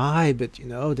try, but you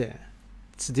know,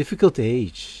 it's a difficult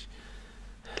age.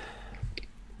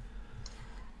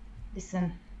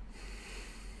 Listen.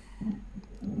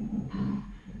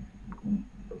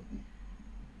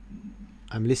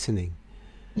 I'm listening.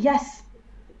 Yes.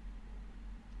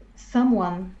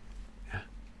 Someone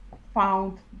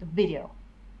found the video.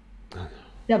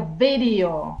 The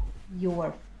video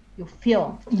you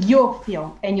filmed,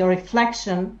 and your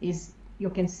reflection is, you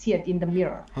can see it in the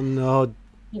mirror. Oh no,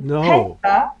 no.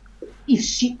 Petra, if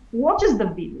she watches the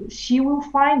video, she will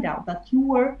find out that you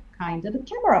were kind of the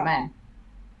cameraman.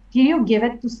 Did you give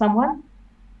it to someone?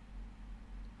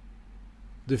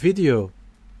 The video?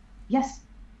 Yes.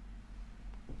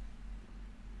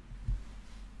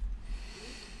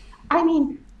 I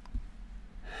mean,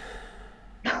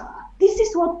 this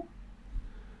is what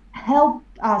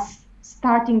helped us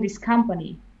starting this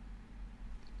company.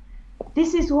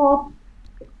 This is what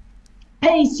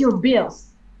pays your bills.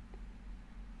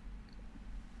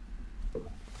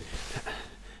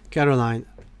 Caroline,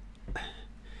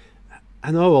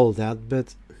 I know all that,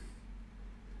 but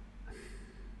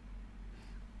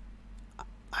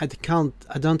I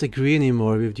don't agree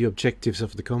anymore with the objectives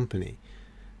of the company.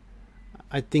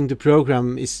 I think the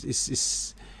program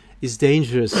is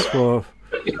dangerous for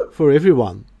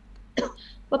everyone.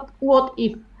 But what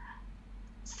if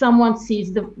someone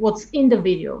sees what's in the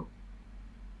video?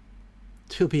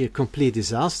 It will be a complete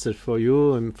disaster for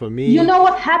you and for me. You know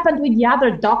what happened with the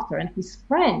other doctor and his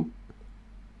friend?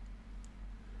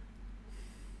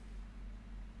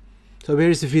 So where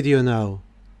is the video now?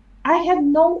 I have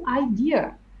no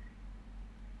idea.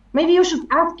 Maybe you should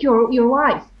ask your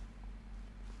wife.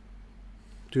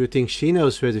 Do you think she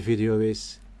knows where the video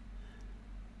is?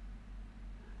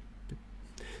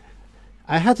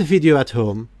 I had the video at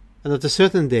home, and at a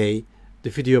certain day the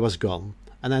video was gone,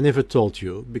 and I never told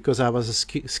you because I was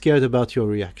scared about your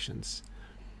reactions.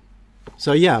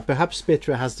 So yeah, perhaps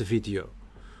Petra has the video,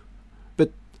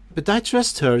 but I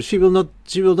trust her. She will not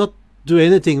do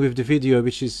anything with the video,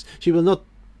 she will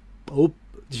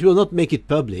not make it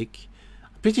public.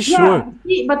 Pretty sure.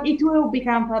 Yeah, but it will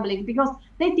become public because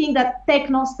they think that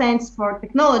techno stands for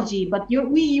technology, but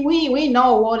we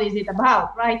know what is it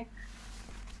about, right?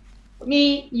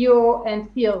 Me, you, and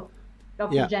Phil,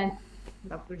 Dr.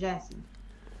 Jensen.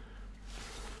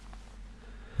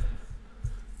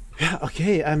 Yeah,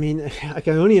 okay. I mean, I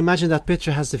can only imagine that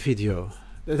Petra has the video.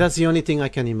 That's the only thing I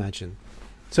can imagine.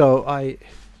 So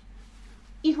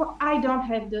if I don't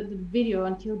have the video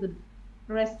until the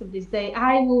rest of this day,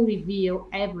 I will reveal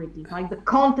everything, like the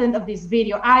content of this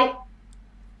video. I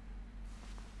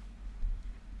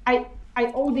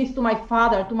owe this to my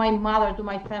father, to my mother, to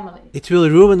my family. It will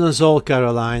ruin us all,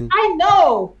 Caroline. I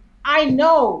know. I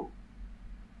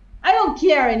don't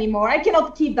care anymore. I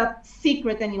cannot keep that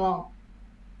secret any longer.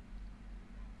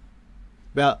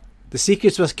 Well, the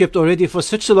secret was kept already for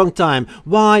such a long time.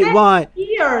 Why?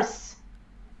 Years.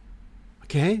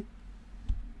 Okay.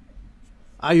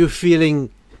 Are you feeling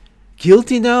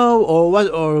guilty now, or what,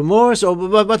 or remorse, or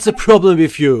what's the problem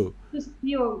with you? Just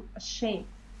feel ashamed.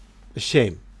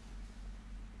 Shame.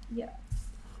 Yeah.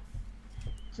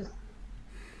 Just.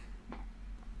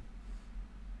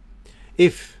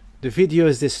 If the video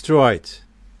is destroyed,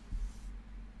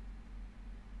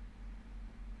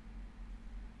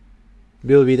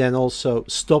 will we then also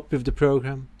stop with the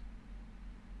program?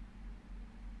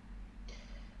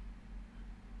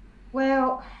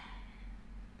 Well,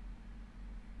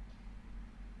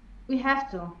 we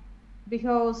have to,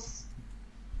 because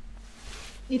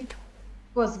it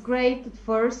was great at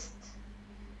first.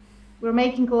 We're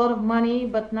making a lot of money,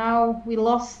 but now we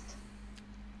lost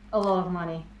a lot of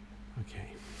money. Okay.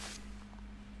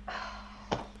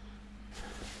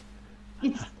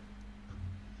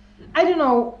 I don't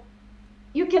know,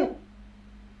 you can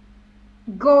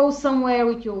go somewhere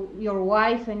with your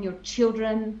wife and your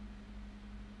children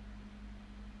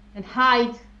and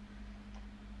hide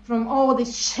from all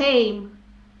this shame.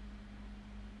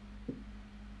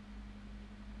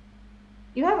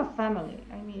 You have a family,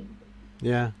 I mean.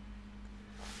 Yeah.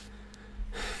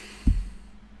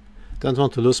 Don't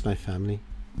want to lose my family.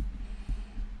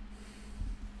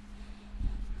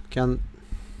 Can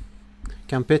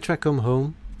Petra come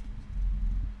home?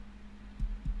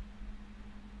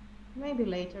 Maybe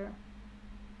later.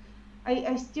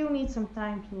 I still need some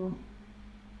time to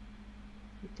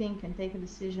think and take a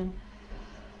decision.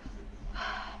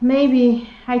 Maybe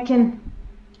I can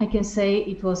say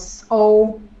it was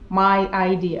all my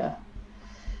idea.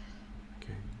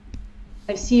 Okay.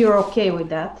 I see you're okay with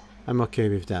that. I'm okay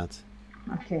with that.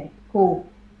 Okay, cool.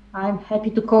 I'm happy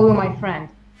to call you my friend.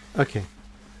 Okay.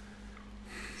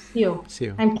 See you. See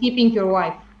you. I'm keeping your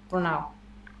wife for now.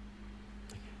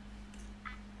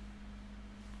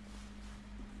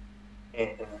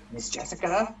 Miss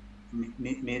Jessica?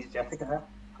 Miss Jessica?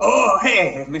 Oh,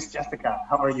 hey, Miss Jessica.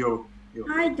 How are you?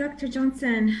 Hi, Dr.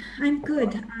 Johnson. I'm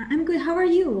good. I'm good. How are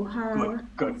you?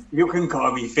 Good. You can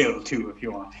call me Phil too if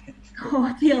you want.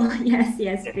 Oh, Phil. Yes,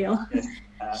 Phil. Yes.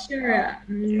 Sure.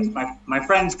 Yes, my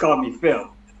friends call me Phil.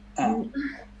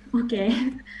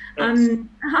 Okay.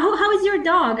 How is your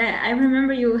dog? I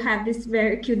remember you have this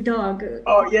very cute dog.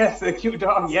 Oh yes, a cute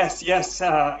dog. Yes.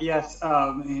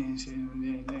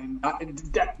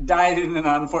 Died in an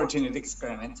unfortunate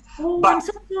experiment. Oh, but I'm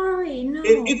so sorry. No.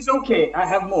 It's okay. I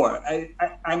have more.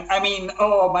 I mean,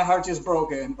 oh, my heart is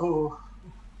broken. Oh.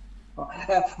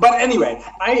 But anyway,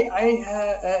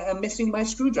 I am missing my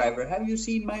screwdriver. Have you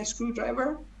seen my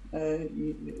screwdriver?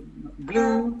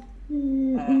 Blue.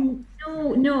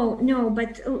 No.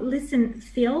 But listen,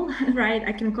 Phil, right?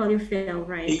 I can call you Phil,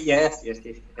 right? Yes.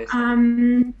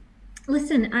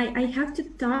 Listen, I have to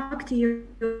talk to you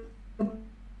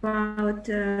about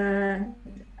a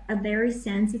very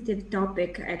sensitive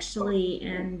topic, actually,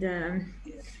 and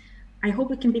I hope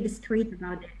we can be discreet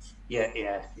about it. Yes.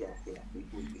 We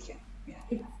can. Yeah.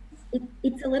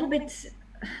 It's a little bit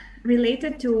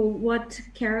related to what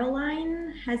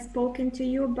Caroline has spoken to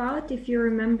you about, if you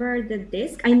remember the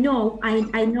disc. I know,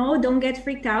 don't get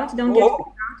freaked out. Don't get freaked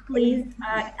out, please.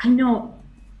 I know,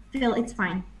 Phil, it's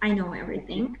fine. I know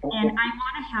everything. And I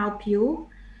want to help you.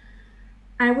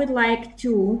 I would like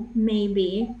to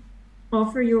maybe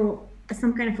offer you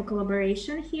some kind of a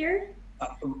collaboration here.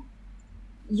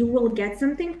 You will get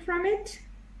something from it.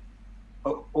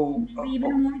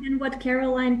 Even more than what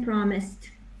Caroline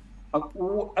promised.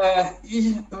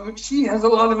 She has a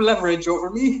lot of leverage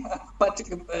over me, but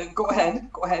go ahead.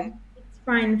 It's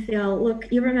fine, Phil.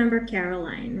 Look, you remember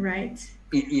Caroline, right?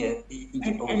 Yes.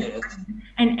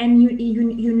 And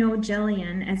you know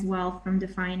Jillian as well from the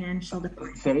financial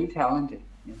department. Very talented.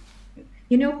 Yes.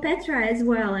 You know Petra as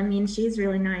well. I mean, she's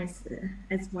really nice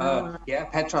as well. Yeah,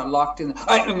 Petra locked in.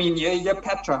 I mean, yeah,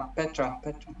 Petra.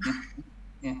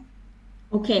 Yeah.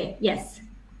 Okay. Yes.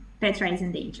 Petra is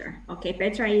in danger. Okay,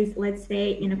 Petra is, let's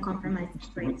say, in a compromised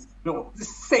place. No,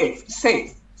 safe.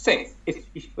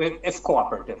 It's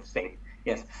cooperative, safe.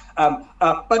 Yes.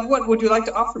 But what would you like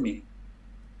to offer me?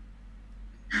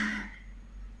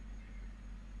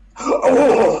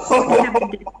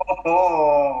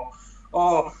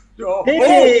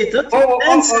 Hey, Dr.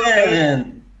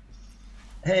 Benson.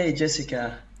 Hey,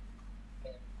 Jessica.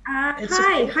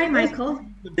 Hi, Michael.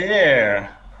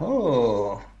 There.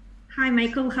 Oh. Hi,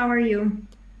 Michael. How are you?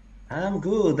 I'm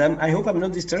good. I hope I'm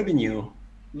not disturbing you.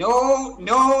 No.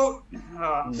 No.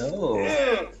 No.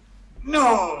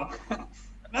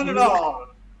 Not at all.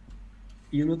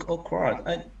 You look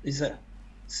awkward. Is there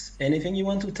anything you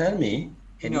want to tell me?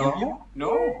 Any of you?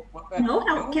 No.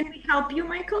 Can we help you,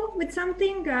 Michael, with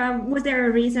something? Was there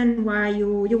a reason why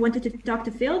you wanted to talk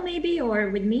to Phil, maybe, or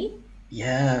with me?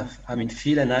 Yeah, I mean,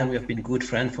 Phil and I, we have been good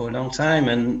friends for a long time,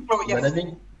 and yes. But I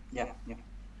think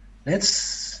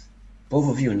let's both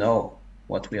of you know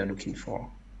what we are looking for.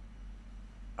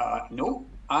 No,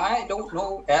 I don't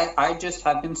know. I just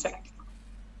have been sick.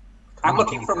 I'm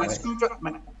looking for my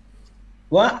screwdriver.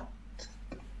 What?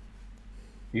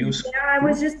 Yeah, I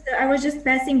was just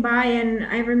passing by, and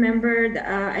I remembered.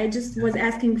 I just was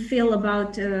asking Phil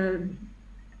about a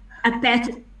pet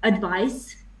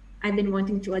advice. I've been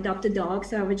wanting to adopt a dog,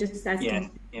 so I was just asking.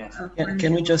 Yes.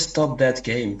 Can we just stop that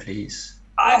game, please?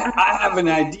 I have an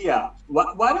idea.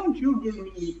 Why don't you give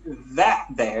me that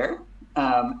there,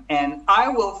 and I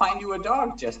will find you a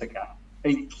dog, Jessica.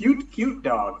 A cute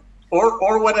dog,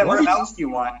 or whatever else you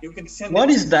want. You can send. What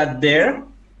is that there?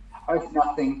 It's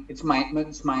nothing. It's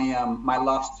my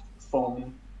lost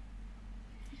phone.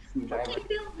 Okay,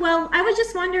 Bill. Well, I was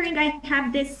just wondering, I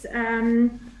have this,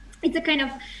 it's a kind of,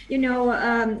 you know,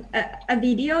 a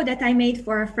video that I made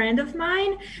for a friend of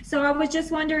mine. So I was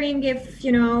just wondering if,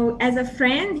 you know, as a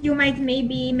friend, you might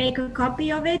maybe make a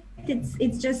copy of it.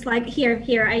 It's just like,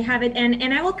 here, I have it.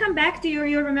 And I will come back to you.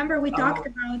 You remember we talked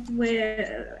about,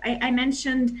 I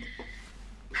mentioned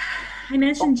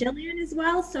Jillian as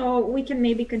well. So we can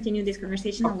maybe continue this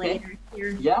conversation later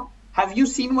here. Yeah. Have you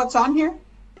seen what's on here?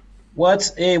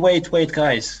 What's wait,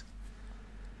 guys.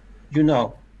 You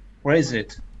know, where is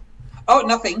it? Oh,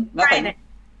 nothing. Private.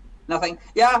 Nothing.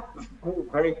 Yeah. Oh,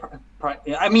 very.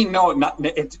 I mean, no,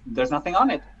 there's nothing on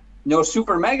it. No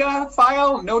Supermega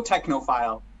file, no Techno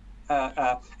file.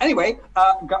 Anyway,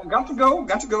 got to go.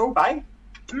 Bye.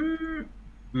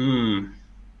 Me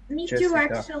Jessica. too,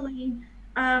 actually.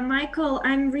 Michael,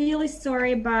 I'm really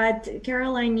sorry, but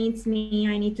Caroline needs me.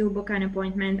 I need to book an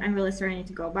appointment. I'm really sorry. I need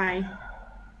to go. Bye.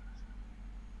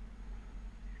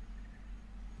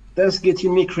 That's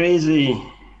getting me crazy.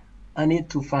 I need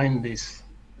to find this.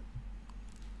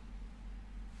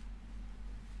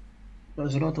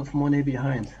 There's a lot of money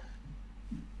behind.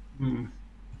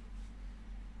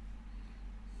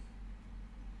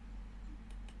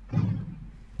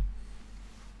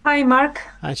 Hi, Mark.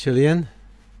 Hi, Jillian.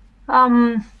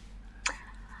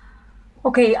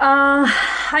 Okay,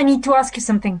 I need to ask you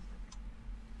something.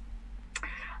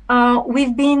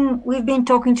 We've been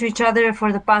talking to each other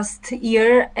for the past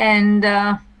year, and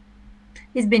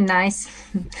it's been nice.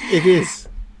 It is.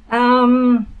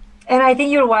 And I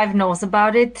think your wife knows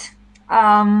about it.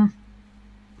 And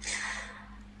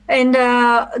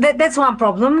that's one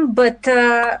problem. But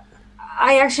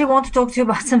I actually want to talk to you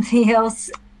about something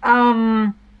else.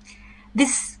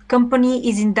 This company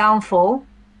is in downfall.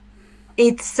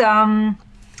 It's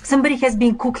somebody has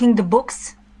been cooking the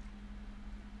books,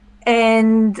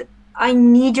 and I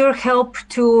need your help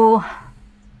to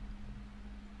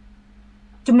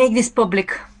make this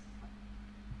public.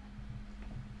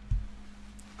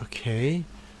 Okay.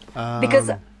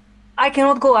 Because I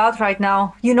cannot go out right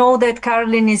now. You know that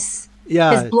Caroline has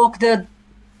blocked the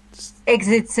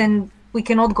exits, and we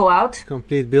cannot go out.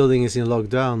 Complete building is in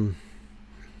lockdown.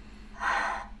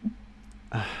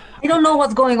 I don't know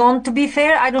what's going on, to be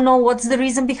fair. I don't know what's the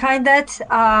reason behind that.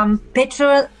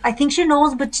 Petra, I think she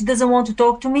knows, but she doesn't want to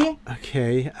talk to me.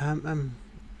 Okay.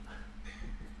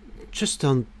 Just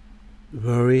don't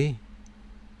worry.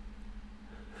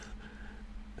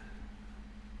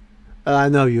 I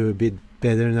know you're a bit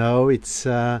better now. It's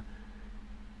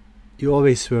you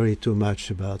always worry too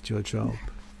much about your job.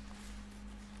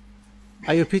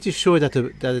 Are you pretty sure that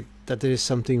there is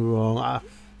something wrong? Are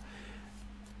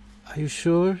you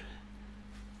sure?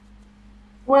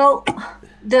 Well,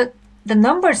 the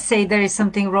numbers say there is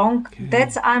something wrong. Okay.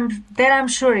 That I'm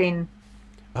sure in.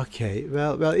 Okay.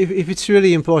 Well, if it's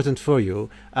really important for you,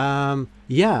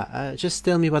 just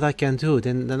tell me what I can do.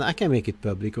 Then I can make it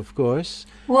public, of course.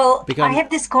 Well, I have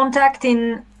this contact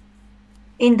in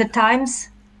the Times.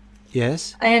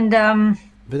 Yes. And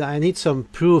but I need some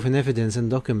proof and evidence and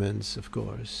documents, of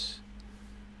course.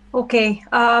 Okay.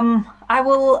 I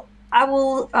will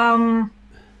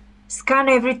scan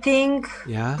everything.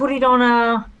 Yeah. Put it on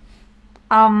a.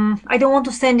 I don't want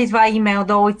to send it via email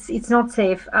though. It's not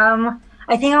safe. I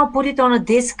think I'll put it on a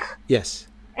disk. Yes.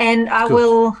 And I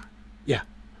will. Yeah.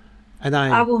 And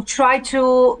I will try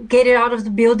to get it out of the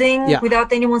building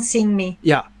without anyone seeing me.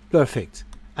 Yeah. Perfect.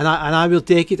 And I will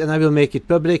take it and I will make it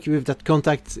public with that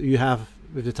contact you have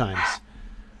with the Times.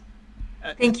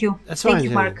 Thank you. That's fine. Thank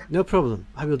you, Mark. No problem.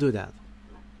 I will do that.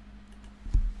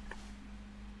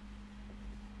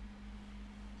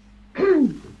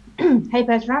 Hey,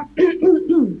 Petra. Hey,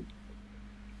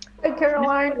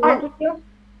 Caroline.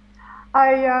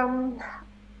 I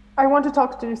want to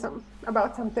talk to you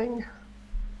about something.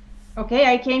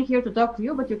 Okay, I came here to talk to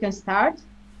you, but you can start.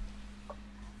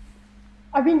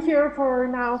 I've been here for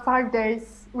now 5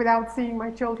 days without seeing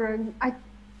my children. I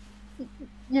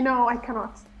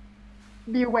cannot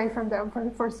be away from them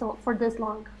for this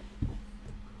long.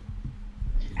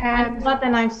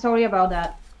 And I'm sorry about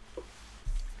that.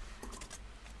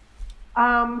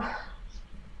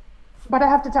 But I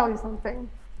have to tell you something.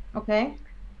 Okay.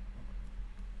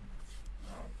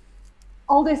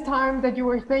 All this time that you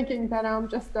were thinking that I'm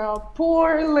just a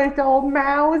poor little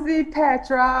mousy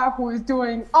Petra who is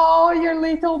doing all your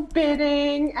little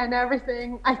bidding and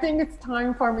everything, I think it's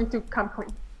time for me to come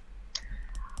clean.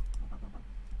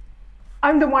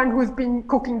 I'm the one who's been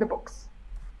cooking the books.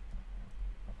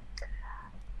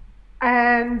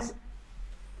 And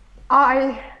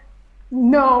I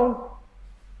know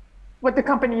what the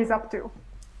company is up to.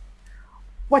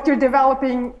 What you're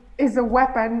developing is a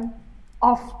weapon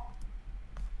of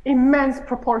immense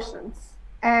proportions.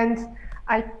 And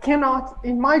I cannot,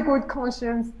 in my good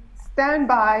conscience, stand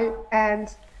by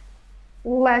and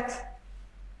let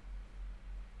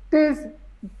this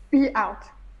be out.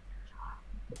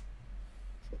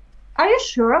 Are you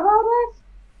sure about that?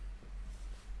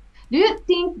 Do you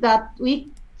think that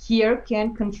we here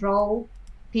can control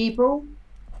people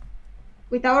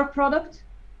with our product?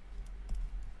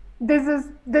 This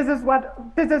is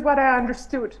what I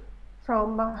understood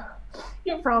from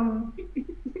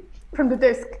the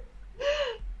disc.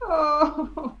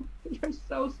 Oh, you're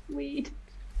so sweet.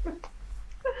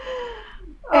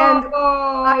 And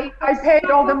oh, I paid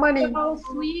all the money. So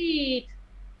sweet.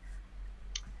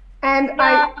 And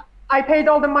yeah. I paid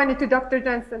all the money to Dr.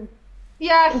 Jensen.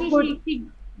 Yeah, he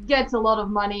gets a lot of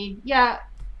money. Yeah.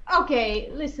 Okay,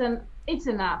 listen, it's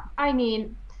enough. I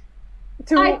mean,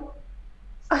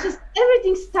 just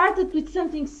everything started with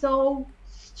something so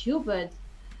stupid.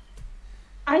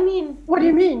 I mean, what do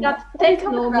you mean? That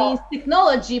techno means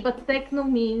technology, but techno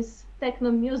means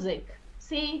techno music.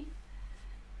 See?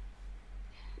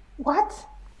 What?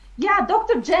 Yeah,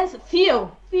 Dr. Jensen,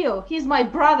 Phil, he's my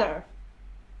brother.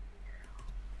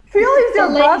 Phil is your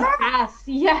brother?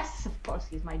 Yes, of course,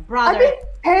 he's my brother. I've been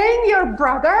paying your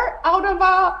brother out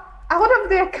of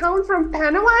the account from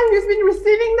Panama, and he's been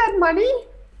receiving that money?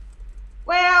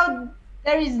 Well,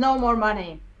 there is no more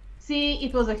money. See,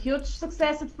 it was a huge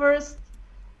success at first,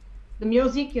 the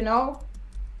music, you know,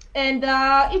 and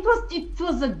it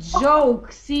was a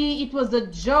joke. See, it was a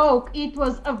joke. It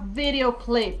was a video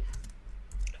clip.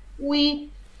 We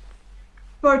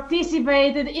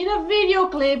participated in a video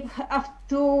clip of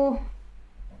two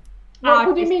artists.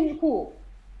 Who do you mean who?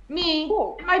 Me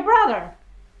who? And my brother.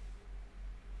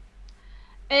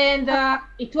 And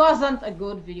it wasn't a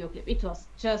good video clip. It was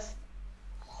just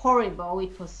horrible.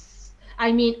 It was,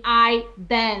 I mean, I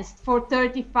danced for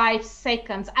 35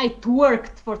 seconds. I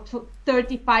twerked for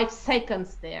 35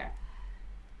 seconds there.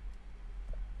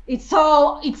 It's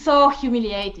so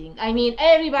humiliating. I mean,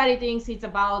 everybody thinks it's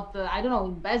about, I don't know,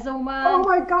 embezzlement. Oh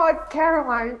my God,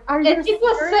 Caroline, are you serious? It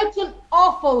was such an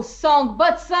awful song,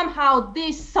 but somehow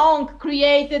this song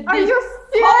created this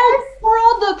whole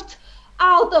product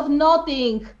out of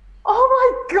nothing. Oh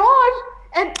my God,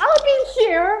 and I've been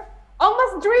here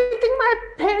almost drinking my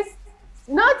piss,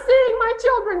 not seeing my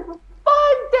children for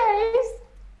 5 days.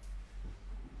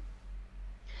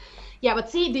 Yeah, but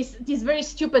see, this very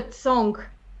stupid song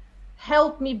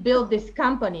helped me build this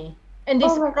company and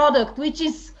this product, which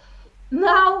is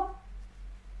now...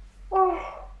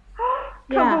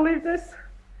 Can't believe this.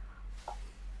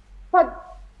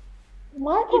 But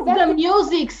what is that? It's the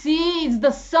music, see, it's the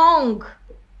song.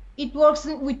 It works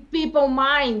with people's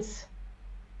minds.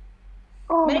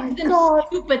 Oh makes them God.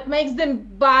 stupid, makes them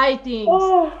buy things.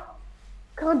 Oh,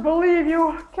 can't believe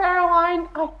you, Caroline.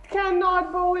 I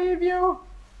cannot believe you.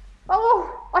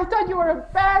 Oh, I thought you were a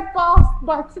bad boss,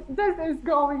 but this is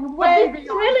going way beyond. It's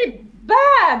really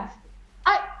bad.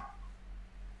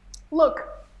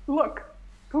 Look,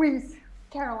 please,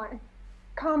 Caroline,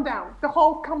 calm down. The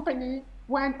whole company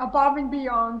went above and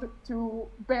beyond to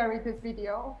bury this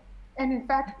video. And in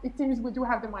fact, it seems we do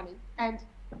have the money. And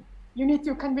you need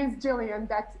to convince Jillian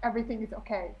that everything is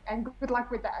okay. And good luck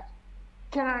with that.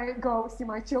 Can I go see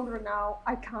my children now?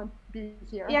 I can't be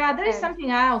here. Yeah, there is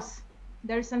something else.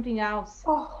 There's something else.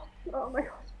 Oh my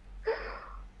God.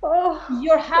 Oh.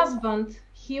 Your husband,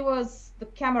 he was the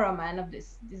cameraman of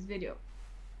this video.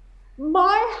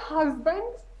 My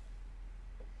husband?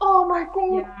 Oh my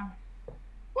God.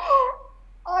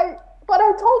 Yeah. But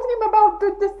I told him about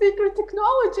the secret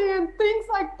technology and things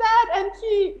like that, and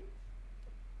he...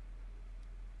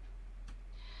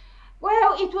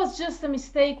 Well, it was just a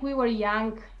mistake. We were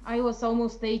young. I was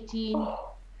almost 18. Oh.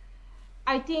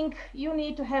 I think you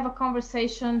need to have a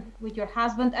conversation with your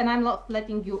husband, and I'm not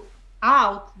letting you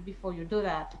out before you do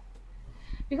that,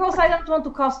 because I don't want to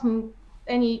cause him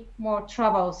any more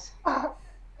troubles.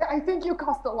 I think you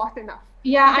caused a lot enough.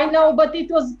 Yeah, I know, but it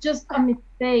was just a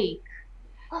mistake.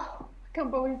 Oh, I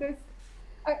can't believe this.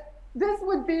 This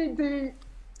would be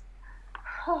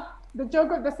the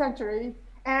joke of the century,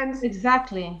 and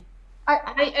exactly.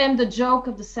 I am the joke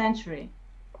of the century.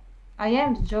 I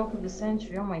am the joke of the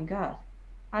century. Oh my God.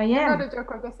 I am. You're not a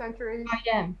joke of the century.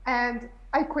 I am. And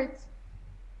I quit.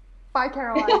 Bye,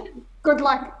 Caroline. Good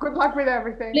luck. Good luck with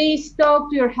everything. Please talk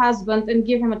to your husband and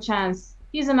give him a chance.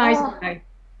 He's a nice guy.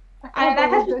 I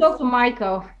have to talk to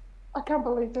Michael. I can't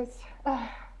believe this. I'm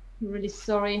really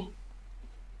sorry.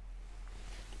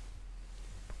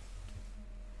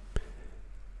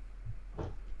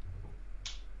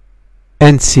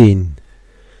 End scene.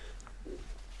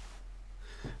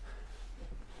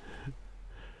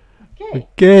 Okay.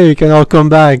 Okay, we can all come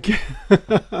back.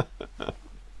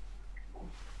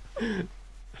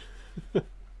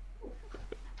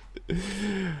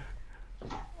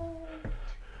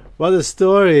 What a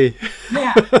story!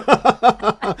 Yeah.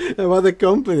 What a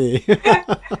company! Yeah,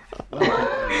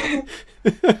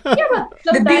 but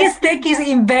The biggest take is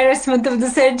embarrassment of the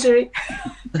century.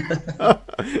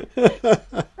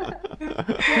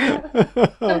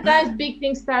 sometimes big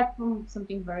things start from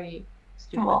something very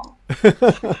stupid. Well,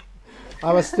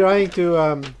 I was trying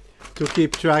to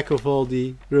keep track of all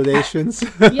the relations.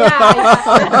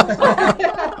 Yeah.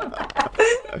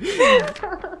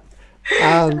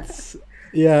 And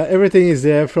yeah, everything is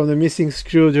there from the missing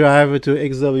screwdriver to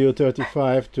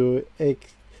XW35 to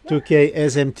 2K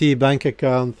SMT bank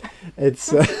account.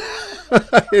 It's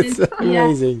it's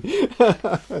amazing.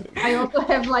 I also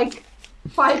have like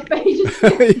 5 pages.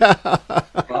 Yeah.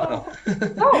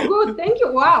 Oh, good. Thank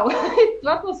you. Wow.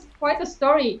 That was quite a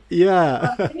story.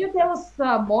 Yeah. Can you tell us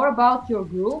more about your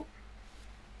group,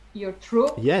 your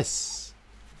troupe? Yes.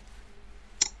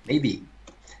 Maybe.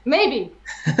 Maybe.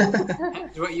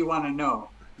 That's what you want to know.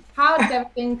 How did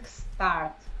everything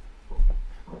start?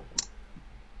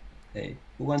 Hey,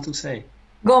 who want to say?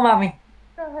 go, Mami.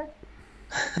 Go ahead.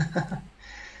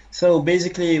 So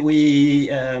basically, we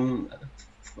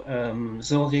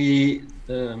Zory,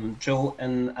 Joe,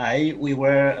 and we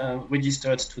were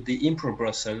registered to the Impro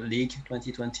Brussels League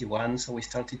 2021. So we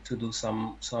started to do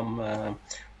some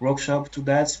workshop to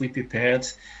that. We prepared,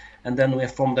 and then we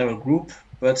formed our group.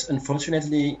 But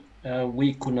unfortunately,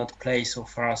 we could not play so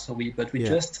far. But we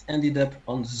just ended up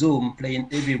on Zoom playing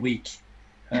every week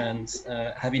and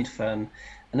having fun.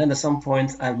 And then at some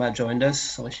point, Alma joined us.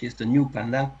 So she's the new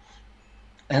Panda.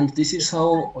 And this is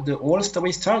how the whole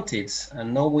story started.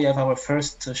 And now we have our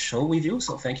first show with you.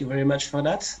 So thank you very much for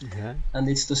that. Yeah. And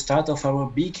it's the start of our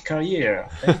big career.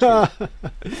 Thank you.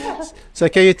 So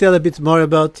can you tell a bit more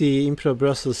about the Impro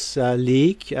Brussels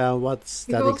League? What's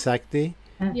that exactly?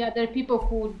 Yeah, there are people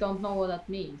who don't know what that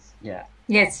means. Yeah.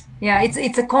 Yes, yeah,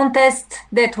 it's a contest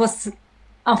that was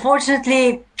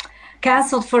unfortunately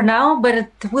cancelled for now, but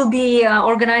it will be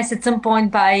organized at some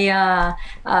point by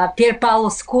Pier Paolo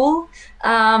School.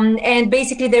 And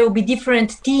basically there will be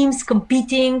different teams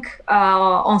competing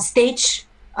on stage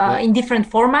in different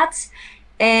formats.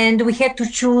 And we had to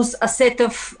choose a set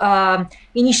of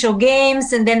initial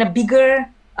games and then a bigger,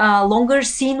 longer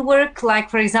scene work, like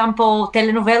for example,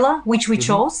 telenovela, which we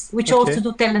chose. We chose to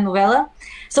do telenovela.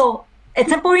 So at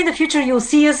some point in the future, you'll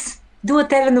see us do a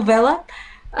telenovela.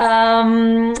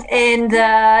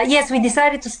 Yes, we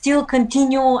decided to still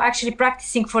continue actually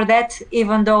practicing for that,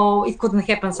 even though it couldn't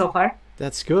happen so far.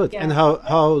 That's good. Yeah. And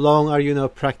how long are you now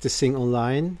practicing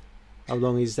online? How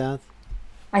long is that?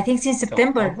 I think since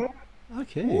September.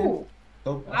 Okay. Ooh. I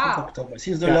think Wow. October,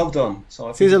 since the lockdown. So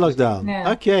I Since the think lockdown.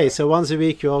 Yeah. Okay, so once a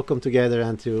week you all come together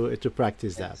and to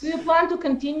practice that. Do you plan to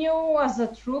continue as a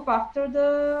troupe after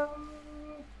the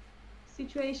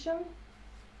situation?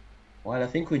 Well, I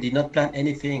think we did not plan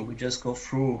anything. We just go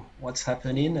through what's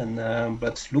happening, and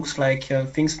but looks like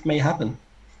things may happen.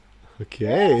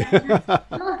 Okay.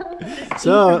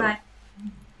 So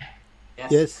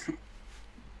yes.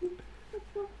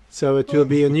 So it will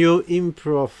be a new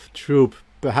improv troupe,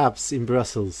 perhaps in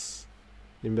Brussels,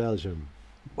 in Belgium.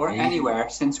 Or anywhere,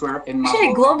 since we're in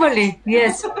Actually, Mali. globally,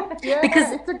 yes. Yeah,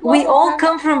 Because it's a we global all event.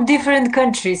 come from different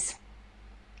countries.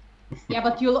 Yeah,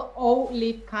 but you'll all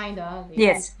live kinda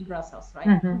Yes. in Brussels, right?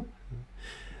 Mhm.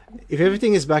 If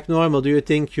everything is back normal, do you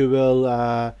think you will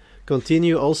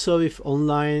continue also with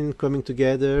online coming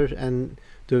together and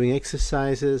doing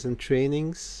exercises and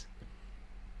trainings?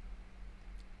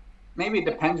 Maybe it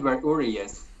depends where Uuree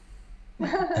is.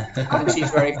 And she's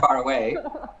very far away.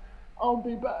 I'll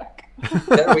be back.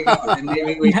 There we go. And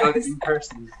maybe we go in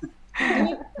person.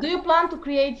 Do you plan to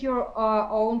create your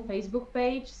own Facebook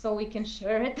page so we can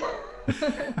share it?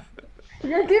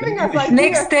 You're giving us like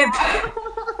Next step.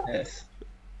 Yes.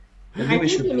 I Maybe we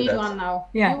think should you do need that. one now.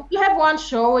 Yeah. You have one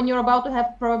show and you're about to have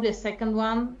probably a second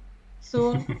one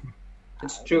soon.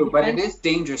 It's true, but it is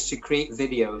dangerous to create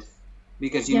videos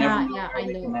because you Yeah, never know yeah, where I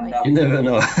they know, can end I up. You never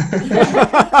know.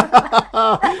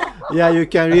 Yeah, you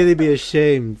can really be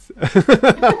ashamed.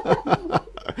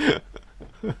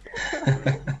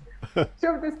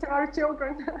 show this to our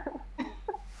children.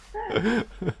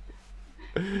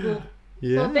 Good.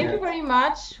 Yeah. So thank you very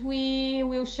much. We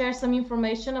will share some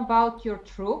information about your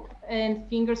troupe and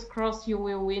fingers crossed you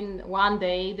will win one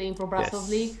day the Impro Brussels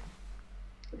Yes. League.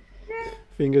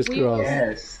 Fingers We crossed.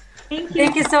 Yes.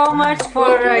 Thank you so much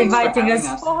for inviting having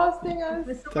us. For hosting us.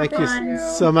 Thank you fun.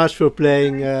 so much for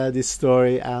playing this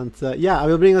story. And yeah, I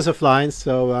will bring us offline.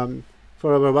 So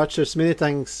for our watchers, many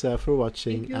thanks for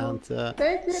watching, and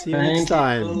Thank you. see you next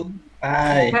time. You.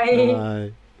 Bye.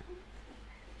 Bye.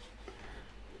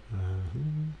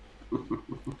 Bye.